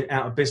didn't go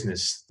out of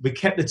business. We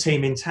kept the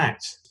team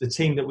intact. The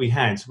team that we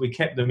had, we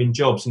kept them in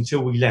jobs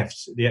until we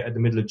left at the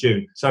middle of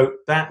June. So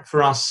that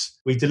for us,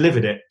 we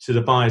delivered it to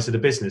the buyers of the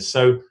business.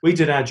 So we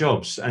did our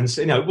jobs. And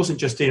so, it wasn't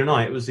just Dean and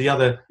I, it was the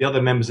other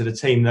members of the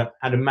team that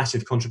had a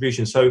massive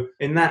contribution. So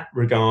in that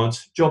regard,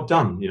 job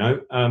done,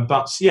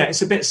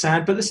 it's a bit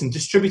sad. But listen,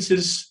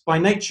 distributors by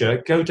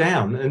nature go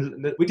down.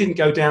 And we didn't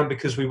go down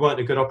because we weren't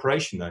a good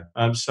operation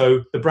though.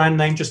 So the brand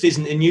name just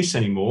isn't in use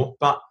anymore.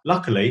 But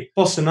luckily,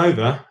 Bossa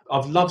Nova,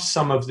 I've loved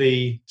some of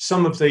the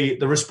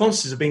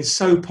responses have been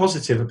so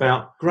positive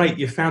about, great,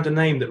 you found a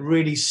name that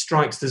really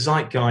strikes the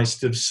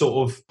zeitgeist of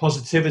sort of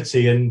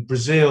positivity and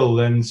Brazil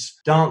and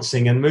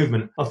dancing and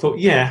movement. I thought,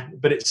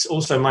 but it's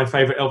also my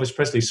favourite Elvis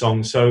Presley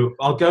song, so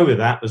I'll go with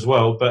that as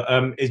well. But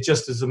it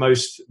just is the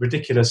most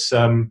ridiculous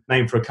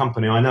name for a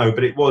company, I know,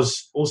 but it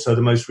was also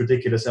the most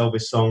ridiculous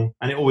Elvis song,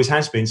 and it always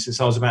has been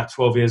since I was about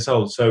 12 years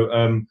old. So,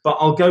 but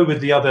I'll go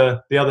with the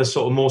other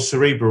sort of more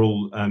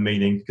cerebral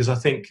meaning, because I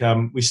think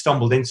we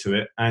stumbled into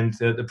it, and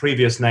the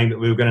previous name that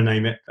we were going to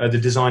name it, the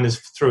designers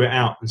threw it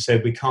out and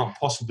said we can't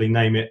possibly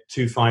name it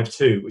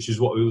 252, which is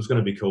what it was going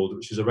to be called,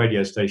 which is a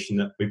radio station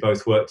that we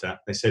both worked at.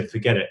 They said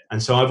forget it,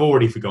 and so I've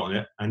already forgotten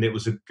it, and it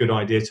was a good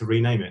idea to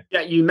rename it.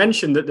 Yeah, you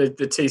mentioned that the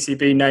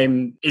TCB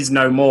name is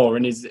no more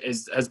and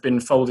has been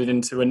folded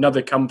into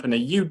another company.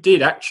 You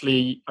did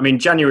actually,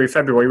 January,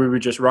 February, we were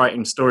just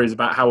writing stories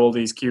about how all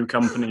these Q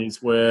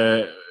companies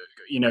were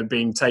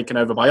being taken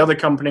over by other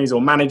companies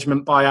or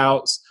management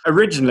buyouts.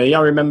 Originally,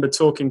 I remember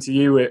talking to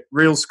you at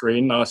Real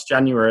Screen last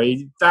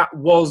January. That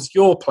was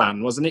your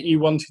plan, wasn't it? You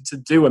wanted to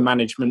do a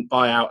management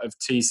buyout of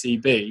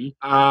TCB.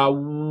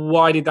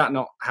 Why did that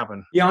not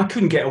happen? Yeah, I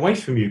couldn't get away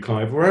from you,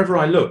 Clive. Wherever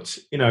I looked,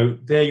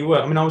 there you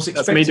were. I was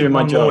expecting That's me doing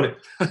my job.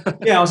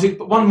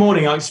 One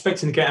morning I was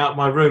expecting to get out of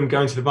my room,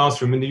 go into the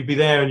bathroom, and you'd be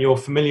there in your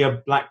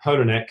familiar black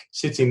polo neck,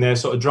 sitting there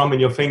sort of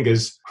drumming your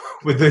fingers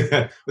with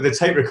the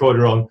tape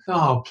recorder on.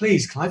 Oh,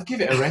 please, Clive,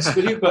 give it a rest,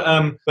 will you? It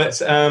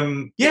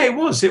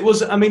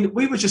was.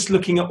 We were just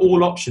looking at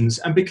all options,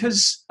 and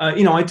because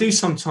I do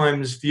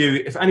sometimes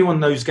view, if anyone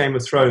knows Game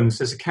of Thrones,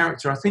 there's a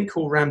character I think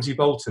called Ramsay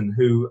Bolton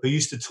who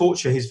used to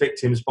torture his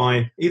victims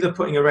by either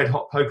putting a red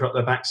hot poker up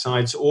their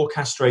backsides, or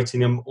castrating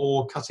them,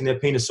 or cutting their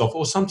penis off,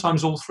 or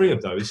sometimes all three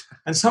of those.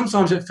 And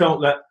sometimes it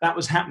felt that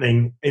was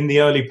happening in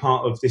the early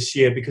part of this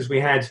year, because we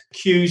had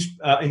Q's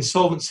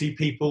insolvency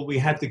people, we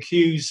had the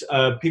Q's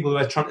people who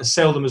were trying to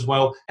sell them as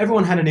well.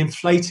 Everyone had an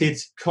inflated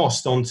cost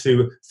cost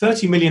onto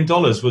 $30 million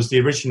was the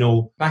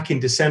original, back in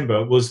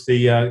December, was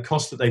the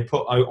cost that they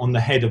put on the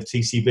head of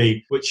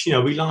TCB, which,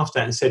 we laughed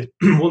at and said,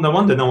 well, no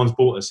wonder no one's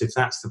bought us if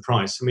that's the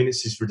price. I mean,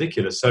 it's just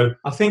ridiculous. So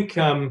I think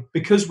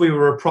because we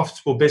were a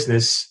profitable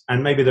business,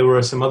 and maybe there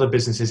were some other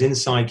businesses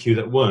inside Q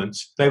that weren't,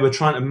 they were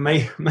trying to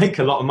make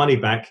a lot of money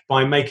back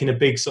by making a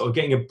big sort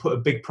of put a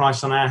big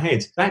price on our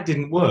head. That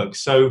didn't work.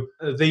 So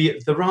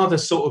the rather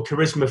sort of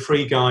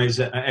charisma-free guys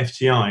at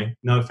FTI,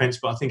 no offense,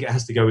 but I think it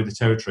has to go with the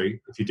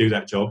territory if you do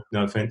that job.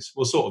 No offense,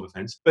 well, sort of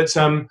offense. But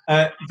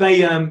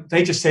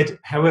they just said,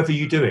 however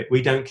you do it,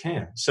 we don't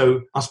care.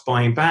 So us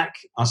buying back,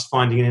 us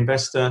finding an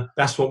investor,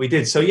 that's what we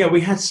did. So yeah,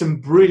 we had some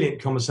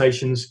brilliant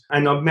conversations,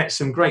 and I've met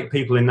some great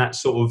people in that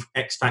sort of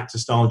X Factor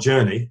style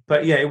journey.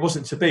 But yeah, it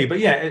wasn't to be. But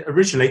yeah,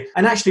 originally,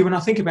 and actually when I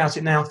think about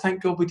it now,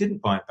 thank God we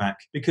didn't buy it back,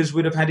 because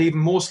we'd have had even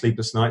more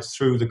sleepless nights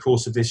through the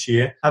course of this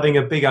year, having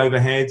a big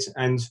overhead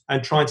and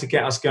trying to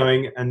get us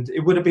going, and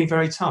it would have been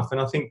very tough.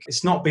 And I think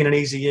it's not been an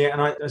easy year.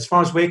 And as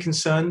far as we're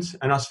concerned,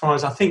 and as far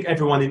as I think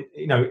everyone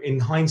in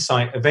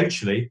hindsight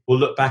eventually will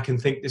look back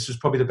and think this was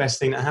probably the best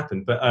thing that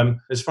happened. But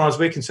as far as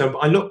we're concerned,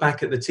 I look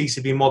back at the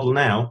TCB model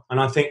now, and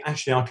I think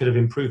actually I could have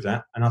improved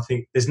that. And I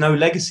think there's no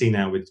legacy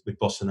now with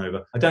Bossa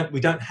Nova. We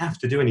don't have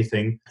to do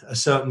anything a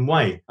certain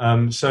way.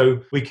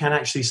 So we can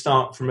actually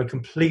start from a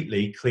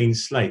completely clean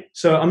slate.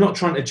 So I'm not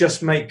trying to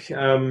just make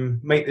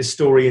this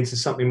story into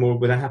something more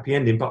with a happy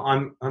ending, but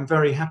I'm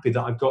very happy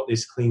that I've got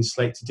this clean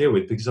slate to deal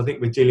with, because I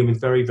think we're dealing with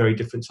very, very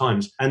different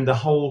times, and the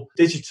whole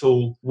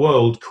digital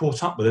world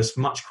caught up with us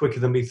much quicker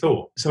than we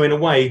thought. So in a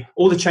way,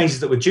 all the changes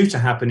that were due to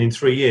happen in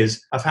 3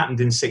 years have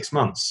happened in 6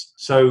 months.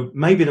 So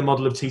maybe the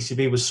model of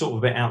TCB was sort of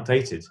a bit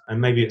outdated, and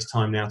maybe it's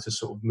time now to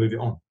sort of move it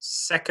on.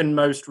 Second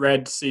most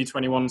read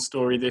C21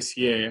 story this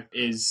year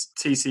is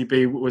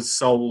TCB was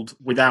sold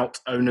without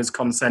owners'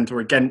 consent or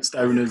against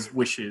owners'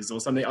 wishes or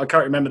something. I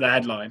can't remember the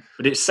headline,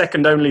 but it's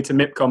second only to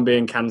MIPCOM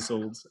being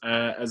cancelled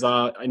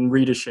in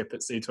readership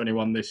at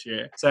C21 this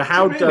year. So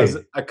how does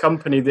a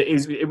company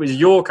it was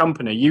your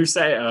company, you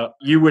set it up,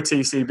 you were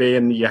TCB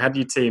and you had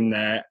your team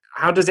there,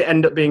 how does it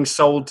end up being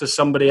sold to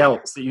somebody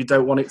else that you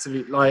don't want it to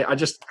be?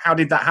 How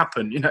did that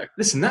happen?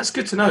 Listen, that's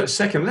good to know.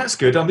 Second, that's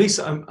good. At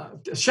least,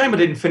 shame I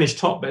didn't finish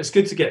top, but it's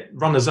good to get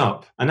runners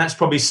up, and that's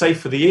probably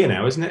safe for the year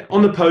now, isn't it?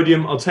 On the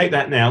podium, I'll take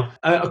that now.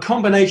 A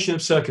combination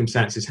of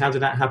circumstances. How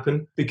did that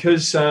happen?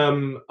 Because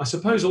I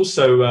suppose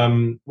also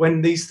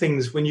when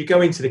you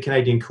go into the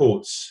Canadian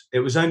courts, it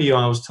was only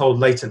I was told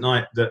late at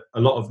night that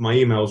a lot of my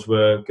emails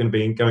were going to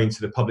be going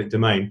to the public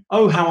domain.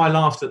 Oh, how I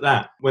laughed at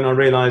that when I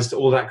realised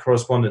all that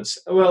correspondence.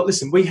 Well,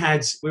 listen, we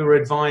were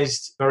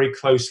advised very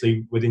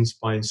closely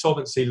by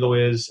insolvency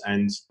lawyers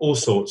and all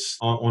sorts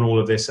on all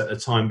of this at the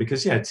time,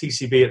 because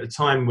TCB at the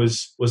time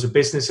was a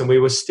business, and we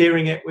were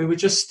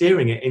just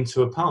steering it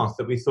into a path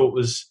that we thought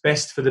was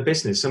best for the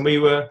business. And we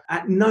were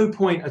at no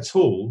point at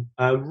all,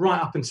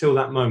 right up until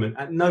that moment,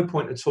 at no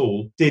point at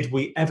all did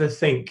we ever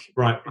think,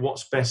 right,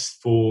 what's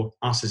best for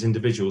us as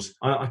individuals.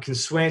 I can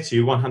swear to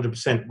you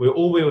 100%,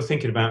 all we were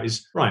thinking about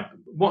is, right,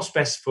 what's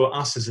best for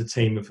us as a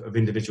team of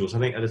individuals. I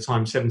think at the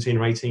time 17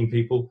 or 18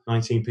 people,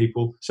 19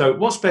 people. So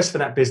what's best for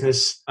that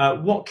business?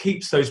 What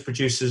keeps those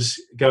producers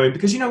going?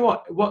 Because you know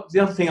what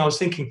the other thing I was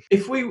thinking,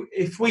 if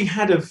we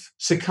had have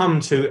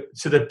succumbed to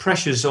the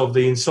pressures of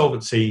the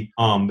insolvency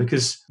arm,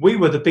 because we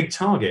were the big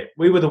target,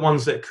 we were the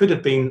ones that could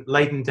have been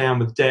laden down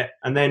with debt,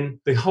 and then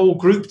the whole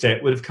group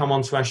debt would have come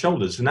onto our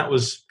shoulders. And that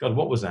was, God,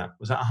 what was that?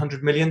 Was that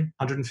 100 million,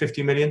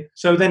 150 million?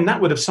 So then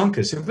that would have sunk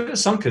us. If it would have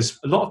sunk us,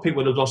 a lot of people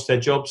would have lost their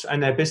jobs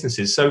and their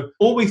businesses. So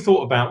all we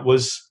thought about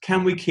was,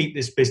 can we keep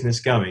this business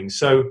going?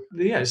 So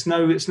yeah, it's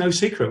no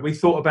secret. We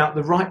thought about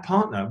the right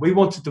partner. We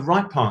wanted the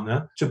right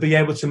partner to be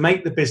able to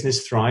make the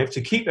business thrive,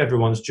 to keep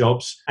everyone's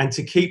jobs, and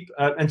to keep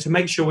and to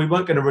make sure we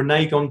weren't going to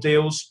renege on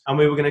deals, and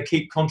we were going to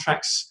keep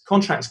contracts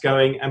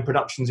going and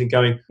productions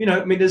going.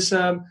 There's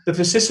the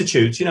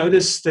vicissitudes.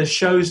 There's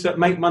shows that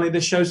make money,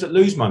 there's shows that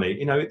lose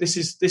money.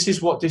 This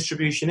is what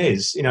distribution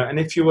is. And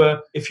if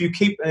you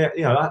keep,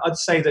 I'd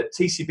say that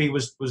TCB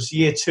was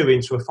year 2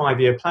 into a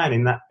 5-year plan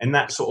in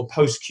that sort of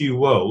post-Q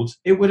world.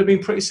 It would have been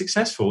pretty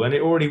successful, and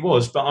it already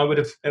was. But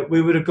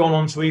we would have gone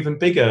on to even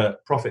bigger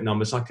profit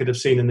numbers I could have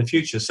seen in the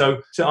future.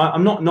 So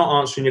I'm not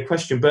answering your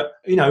question, but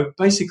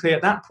basically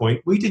at that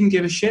point we didn't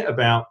give a shit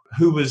about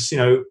who was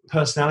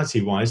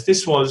personality-wise.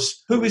 This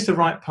was, who is the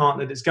right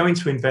partner that's going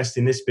to invest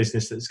in this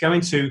business, that's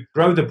going to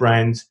grow the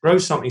brand, grow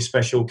something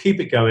special, keep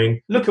it going.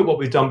 Look at what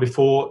we've done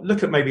before.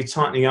 Look at maybe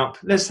tightening up.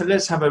 Let's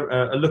have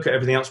a look at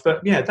everything else.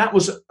 But yeah, that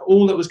was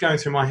all that was going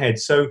through my head.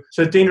 So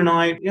Dean and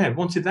I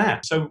wanted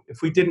that. So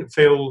if we didn't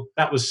feel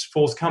that was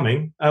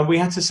forthcoming, we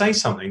had to say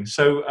something.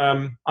 So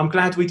I'm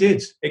glad we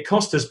did. It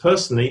cost us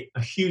personally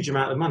a huge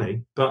amount of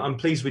money, but I'm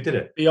pleased we did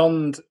it.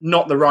 Beyond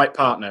not the right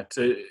partner,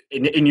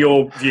 in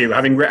your view,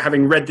 having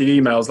read the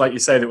emails, like you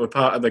say, that were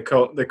part of the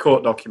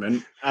court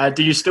document,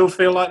 do you still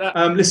feel like that?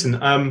 Listen,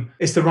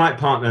 it's the right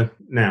partner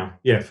now,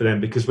 for them,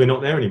 because we're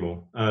not there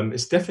anymore.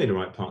 It's definitely the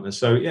right partner.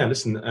 So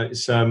listen,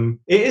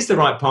 it is the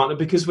right partner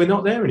because we're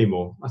not there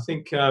anymore. I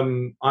think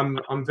I'm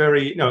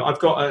very, I've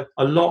got got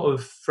a lot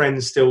of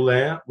friends still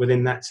there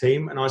within that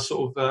team, and I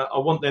sort of I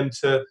want them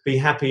to be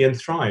happy and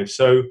thrive.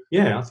 So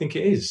yeah, I think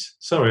it is.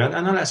 Sorry,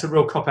 I know that's a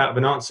real cop out of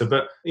an answer,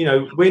 but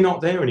we're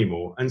not there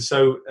anymore, and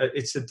so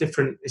it's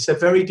a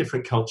very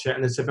different culture,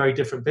 and it's a very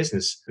different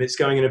business, and it's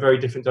going in a very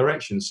different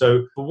direction.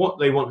 So for what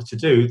they wanted to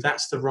do,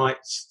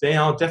 they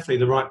are definitely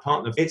the right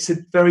partner. It's a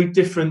very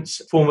different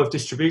form of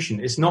distribution.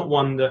 It's not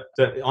one that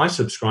I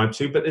subscribe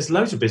to, but there's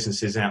loads of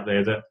businesses out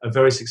there that are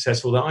very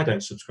successful that I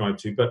don't subscribe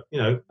to. But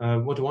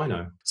what do I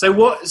know? So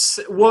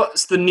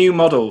what's the new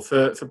model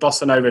for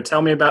Bossa Nova?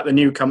 Tell me about the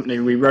new company.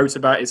 We wrote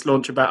about its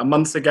launch about a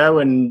month ago,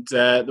 and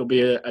there'll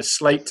be a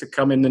slate to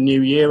come in the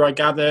new year, I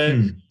gather.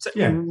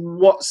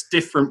 What's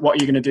different? What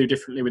are you going to do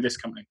differently with this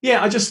company?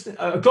 Yeah, I just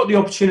got the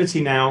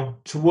opportunity now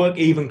to work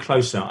even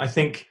closer. I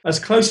think as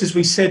close as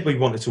we said we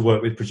wanted to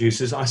work with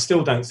producers, I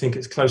still don't think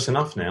it's close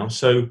enough now.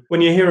 So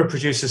when you hear a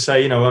producer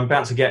say, I'm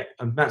about to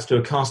do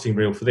a casting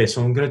reel for this,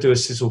 or I'm going to do a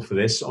sizzle for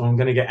this, or I'm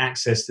going to get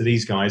access to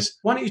these guys,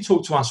 why don't you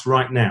talk to us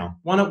right now?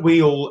 Why don't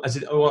we all, as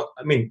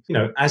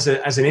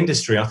an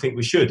industry, I think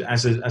we should,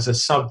 as a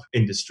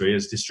sub-industry,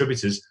 as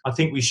distributors, I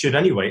think we should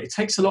anyway. It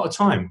takes a lot of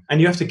time,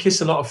 and you have to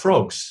kiss a lot of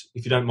frogs,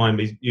 if you don't mind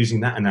me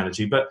using that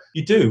analogy, but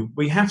you do.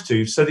 We have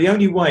to. So the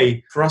only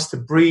way for us to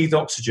breathe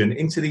oxygen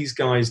into these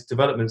guys'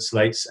 development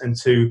slates and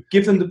to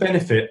give them the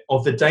benefit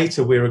of the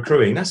data we're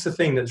accruing, that's the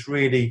thing that's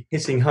really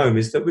hitting home,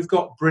 is that we've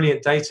got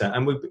brilliant data,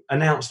 and we've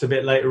announced a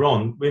bit later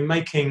on, we're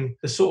making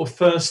the sort of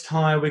first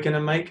hire we're going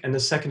to make and the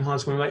second hire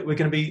we're going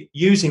to be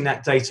using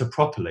that data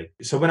properly.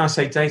 So when I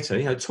say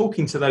data,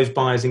 talking to those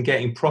buyers and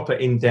getting proper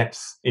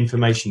in-depth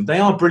information, they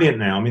are brilliant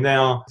now. I mean,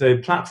 the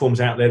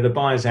platforms out there, the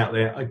buyers out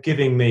there are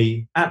giving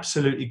me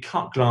absolutely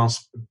cut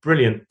glass,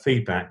 brilliant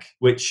feedback,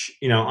 which,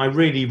 I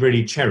really,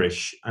 really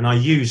cherish, and I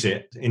use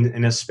it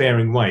in a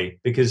sparing way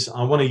because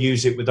I want to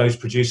use it with those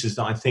producers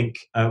that I think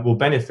will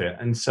benefit.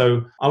 And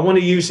so I want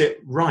to use it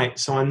right,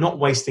 so I'm not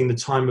wasting the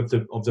time of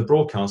the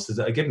broadcasters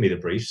that are giving me the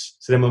briefs.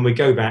 So then when we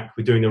go back,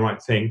 we're doing the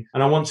right thing.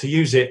 And I want to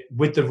use it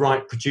with the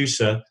right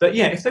producer that,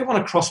 if they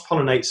want to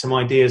cross-pollinate some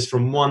ideas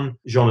from one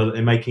genre that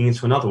they're making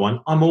into another one,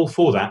 I'm all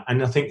for that.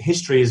 And I think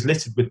history is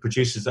littered with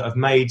producers that have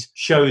made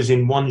shows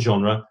in one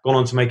genre, gone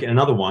on to make it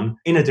another one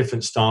in a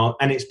different style,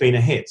 and it's been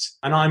a hit.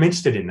 And I'm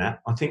interested in that.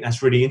 I think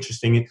that's really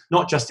interesting,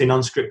 not just in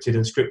unscripted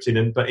and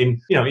scripted, but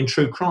in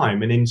true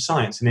crime and in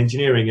science and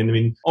engineering and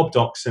in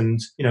obdocs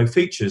and,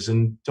 features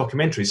and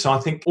documentaries. So I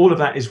think all of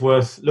that is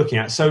worth looking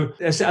at. So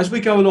as we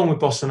go along with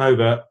Bossa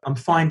Nova, I'm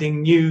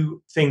finding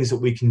new things that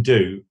we can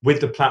do with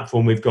the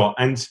platform we've got.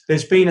 And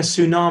there's been a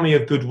tsunami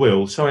of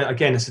goodwill. So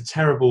again, it's a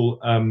terrible,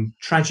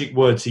 tragic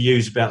word to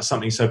use about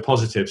something so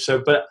positive.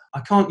 But I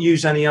can't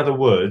use any other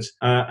words.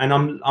 And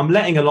I'm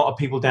letting a lot of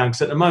people down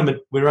because at the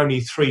moment we're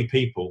only 3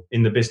 people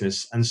in the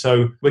business. And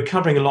so we're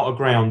covering a lot of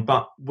ground,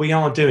 but we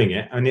are doing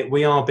it, and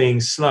we are being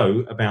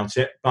slow about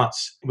it, but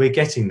we're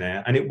getting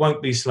there, and it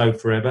won't be slow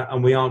forever,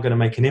 and we are going to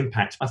make an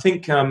impact. I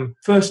think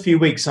first few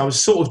weeks I was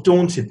sort of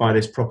daunted by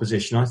this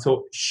proposition. I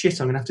thought, shit,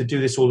 I'm going to have to do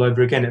this all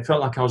over again. It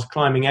felt like I was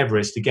climbing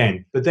Everest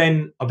again. But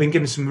then I've been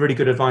given some really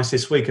good advice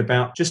this week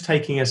about just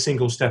taking a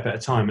single step at a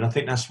time, and I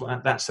think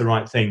that's the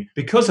right thing.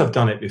 Because I've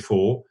done it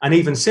before, and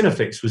even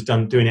Cineflix was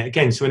doing it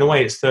again, so in a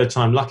way it's third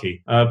time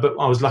lucky. But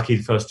I was lucky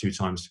the first 2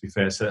 times, to be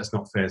fair, so that's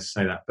not fair to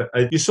say that. But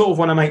you sort of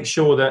want to make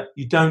sure that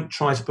you don't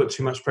try to put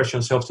too much pressure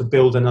on yourself to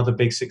build another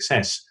big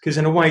success. Because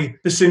in a way,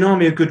 the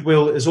tsunami of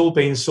goodwill has all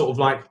been sort of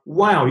like,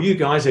 wow, you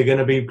guys are going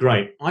to be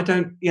great.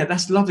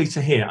 That's lovely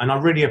to hear, and I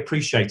really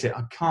appreciate it.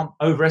 I can't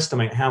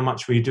overestimate how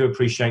much we do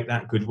appreciate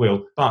that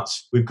goodwill, but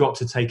we've got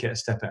to take it a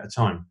step at a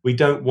time. We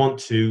don't want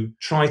to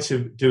try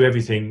to do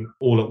everything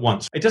all at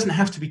once. It doesn't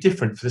have to be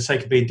different for the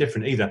sake of being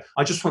different either.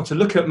 I just want to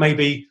look at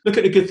the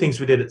good things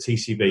we did at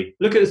TCB,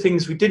 look at the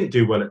things we didn't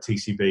do well at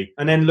TCB,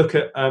 and then look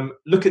at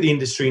the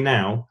industry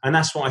now. And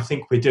that's what I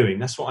think we're doing.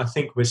 That's what I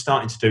think we're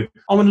starting to do.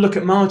 I want to look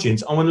at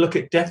margins. I want to look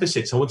at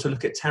deficits. I want to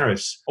look at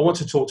tariffs. I want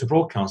to talk to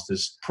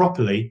broadcasters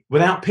properly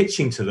without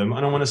pitching to them.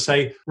 And I want to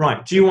say,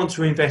 right, do you want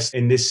to invest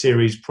in this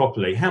series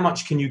properly? How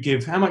much can you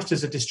give? How much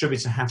does a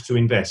distributor have to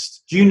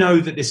invest? Do you know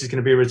that this is going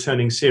to be a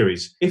returning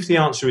series? If the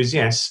answer is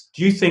yes,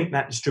 do you think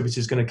that distributor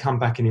is going to come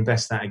back and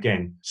invest that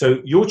again?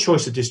 So your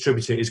choice of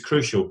distributor is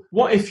crucial.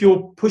 What if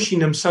you're pushing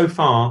them so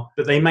far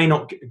that they may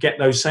not get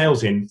those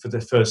sales in for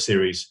the first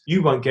series?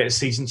 You won't get a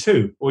season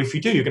 2. Or if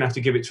you do, you're going to have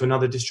to give it to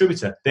another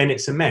distributor. Then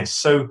it's a mess.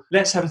 So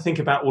let's have a think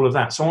about all of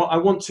that. So I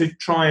want to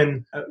try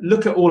and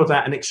look at all of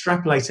that and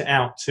extrapolate it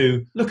out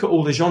to look at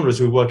all the genres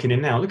we're working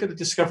in now. Look at the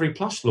Discovery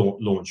Plus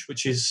launch,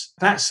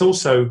 that's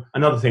also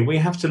another thing. We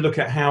have to look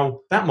at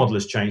how that model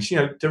has changed.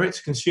 Direct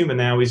to consumer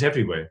now is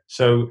everywhere.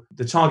 So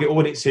the target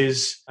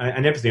audiences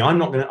and everything.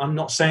 I'm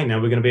not saying now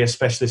we're going to be a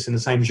specialist in the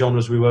same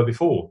genres we were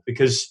before,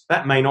 because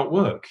that may not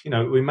work.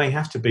 We may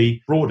have to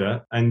be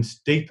broader and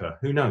deeper.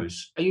 Who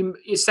knows?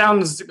 It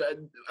sounds,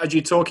 as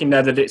you're talking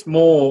there, that it's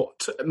more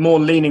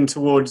leaning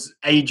towards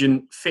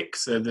agent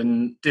fixer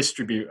than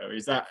distributor.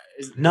 Is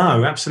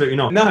No, absolutely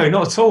not. No,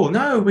 not at all.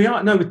 No, we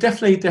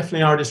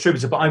definitely are a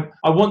distributor. But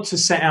I want to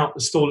set out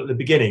the stall at the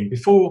beginning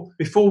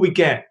before we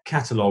get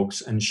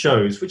catalogues and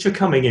shows, which are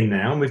coming in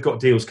now, and we've got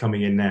deals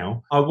coming in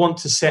now. I want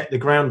to set the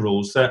ground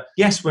rules that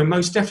yes, we're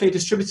most definitely a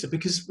distributor,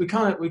 because we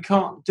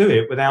can't do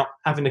it without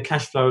having the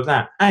cash flow of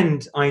that.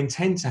 And I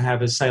intend to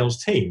have a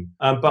sales team.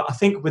 But I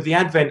think with the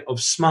advent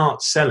of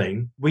smart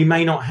selling, we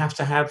may not have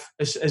to have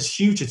as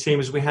huge a team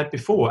as we had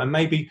before. And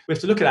maybe we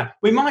have to look at that.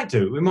 We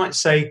might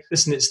say,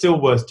 listen, it's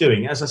still worth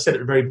doing. As I said at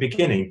the very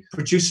beginning,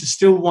 producers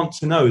still want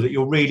to know that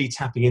you're really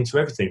tapping into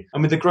everything.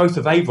 And with the growth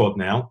of AVOD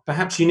now,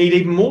 perhaps you need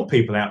even more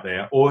people out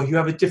there, or you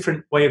have a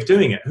different way of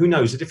doing it. Who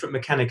knows, a different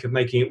mechanic of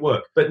making it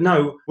work. But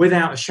no,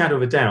 without a shadow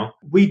of a doubt,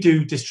 we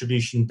do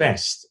distribution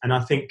best. And I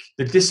think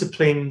the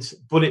disciplined,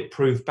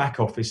 bulletproof back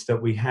office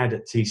that we had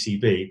at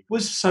TCB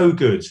was so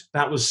good.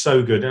 That was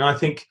so good. And I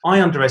think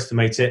I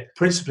underestimate it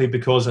principally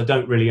because I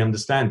don't really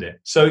understand it.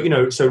 So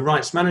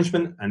rights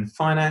management and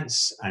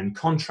finance and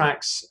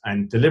contracts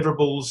and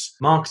deliverables,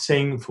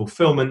 marketing,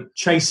 fulfillment,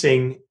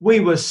 chasing, we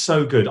were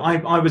so good.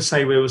 I would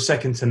say we were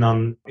second to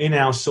none in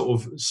our sort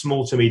of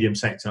small to medium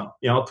sector.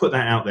 I'll put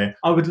that out there.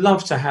 I would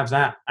love to have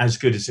that as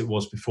good as it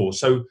was before.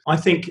 So I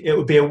think it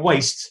would be a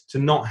waste to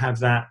not have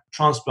that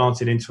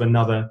transplanted into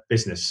another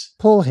business.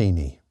 Paul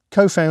Heaney,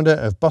 co-founder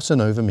of Bossa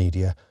Nova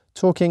Media,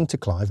 talking to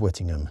Clive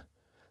Whittingham.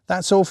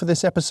 That's all for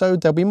this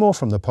episode. There'll be more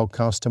from the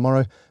podcast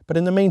tomorrow, but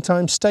in the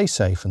meantime, stay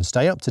safe and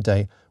stay up to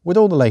date with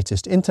all the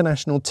latest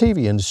international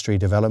TV industry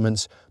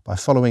developments by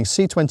following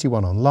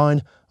C21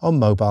 online, on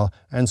mobile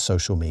and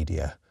social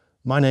media.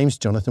 My name's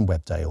Jonathan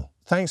Webdale.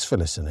 Thanks for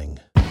listening.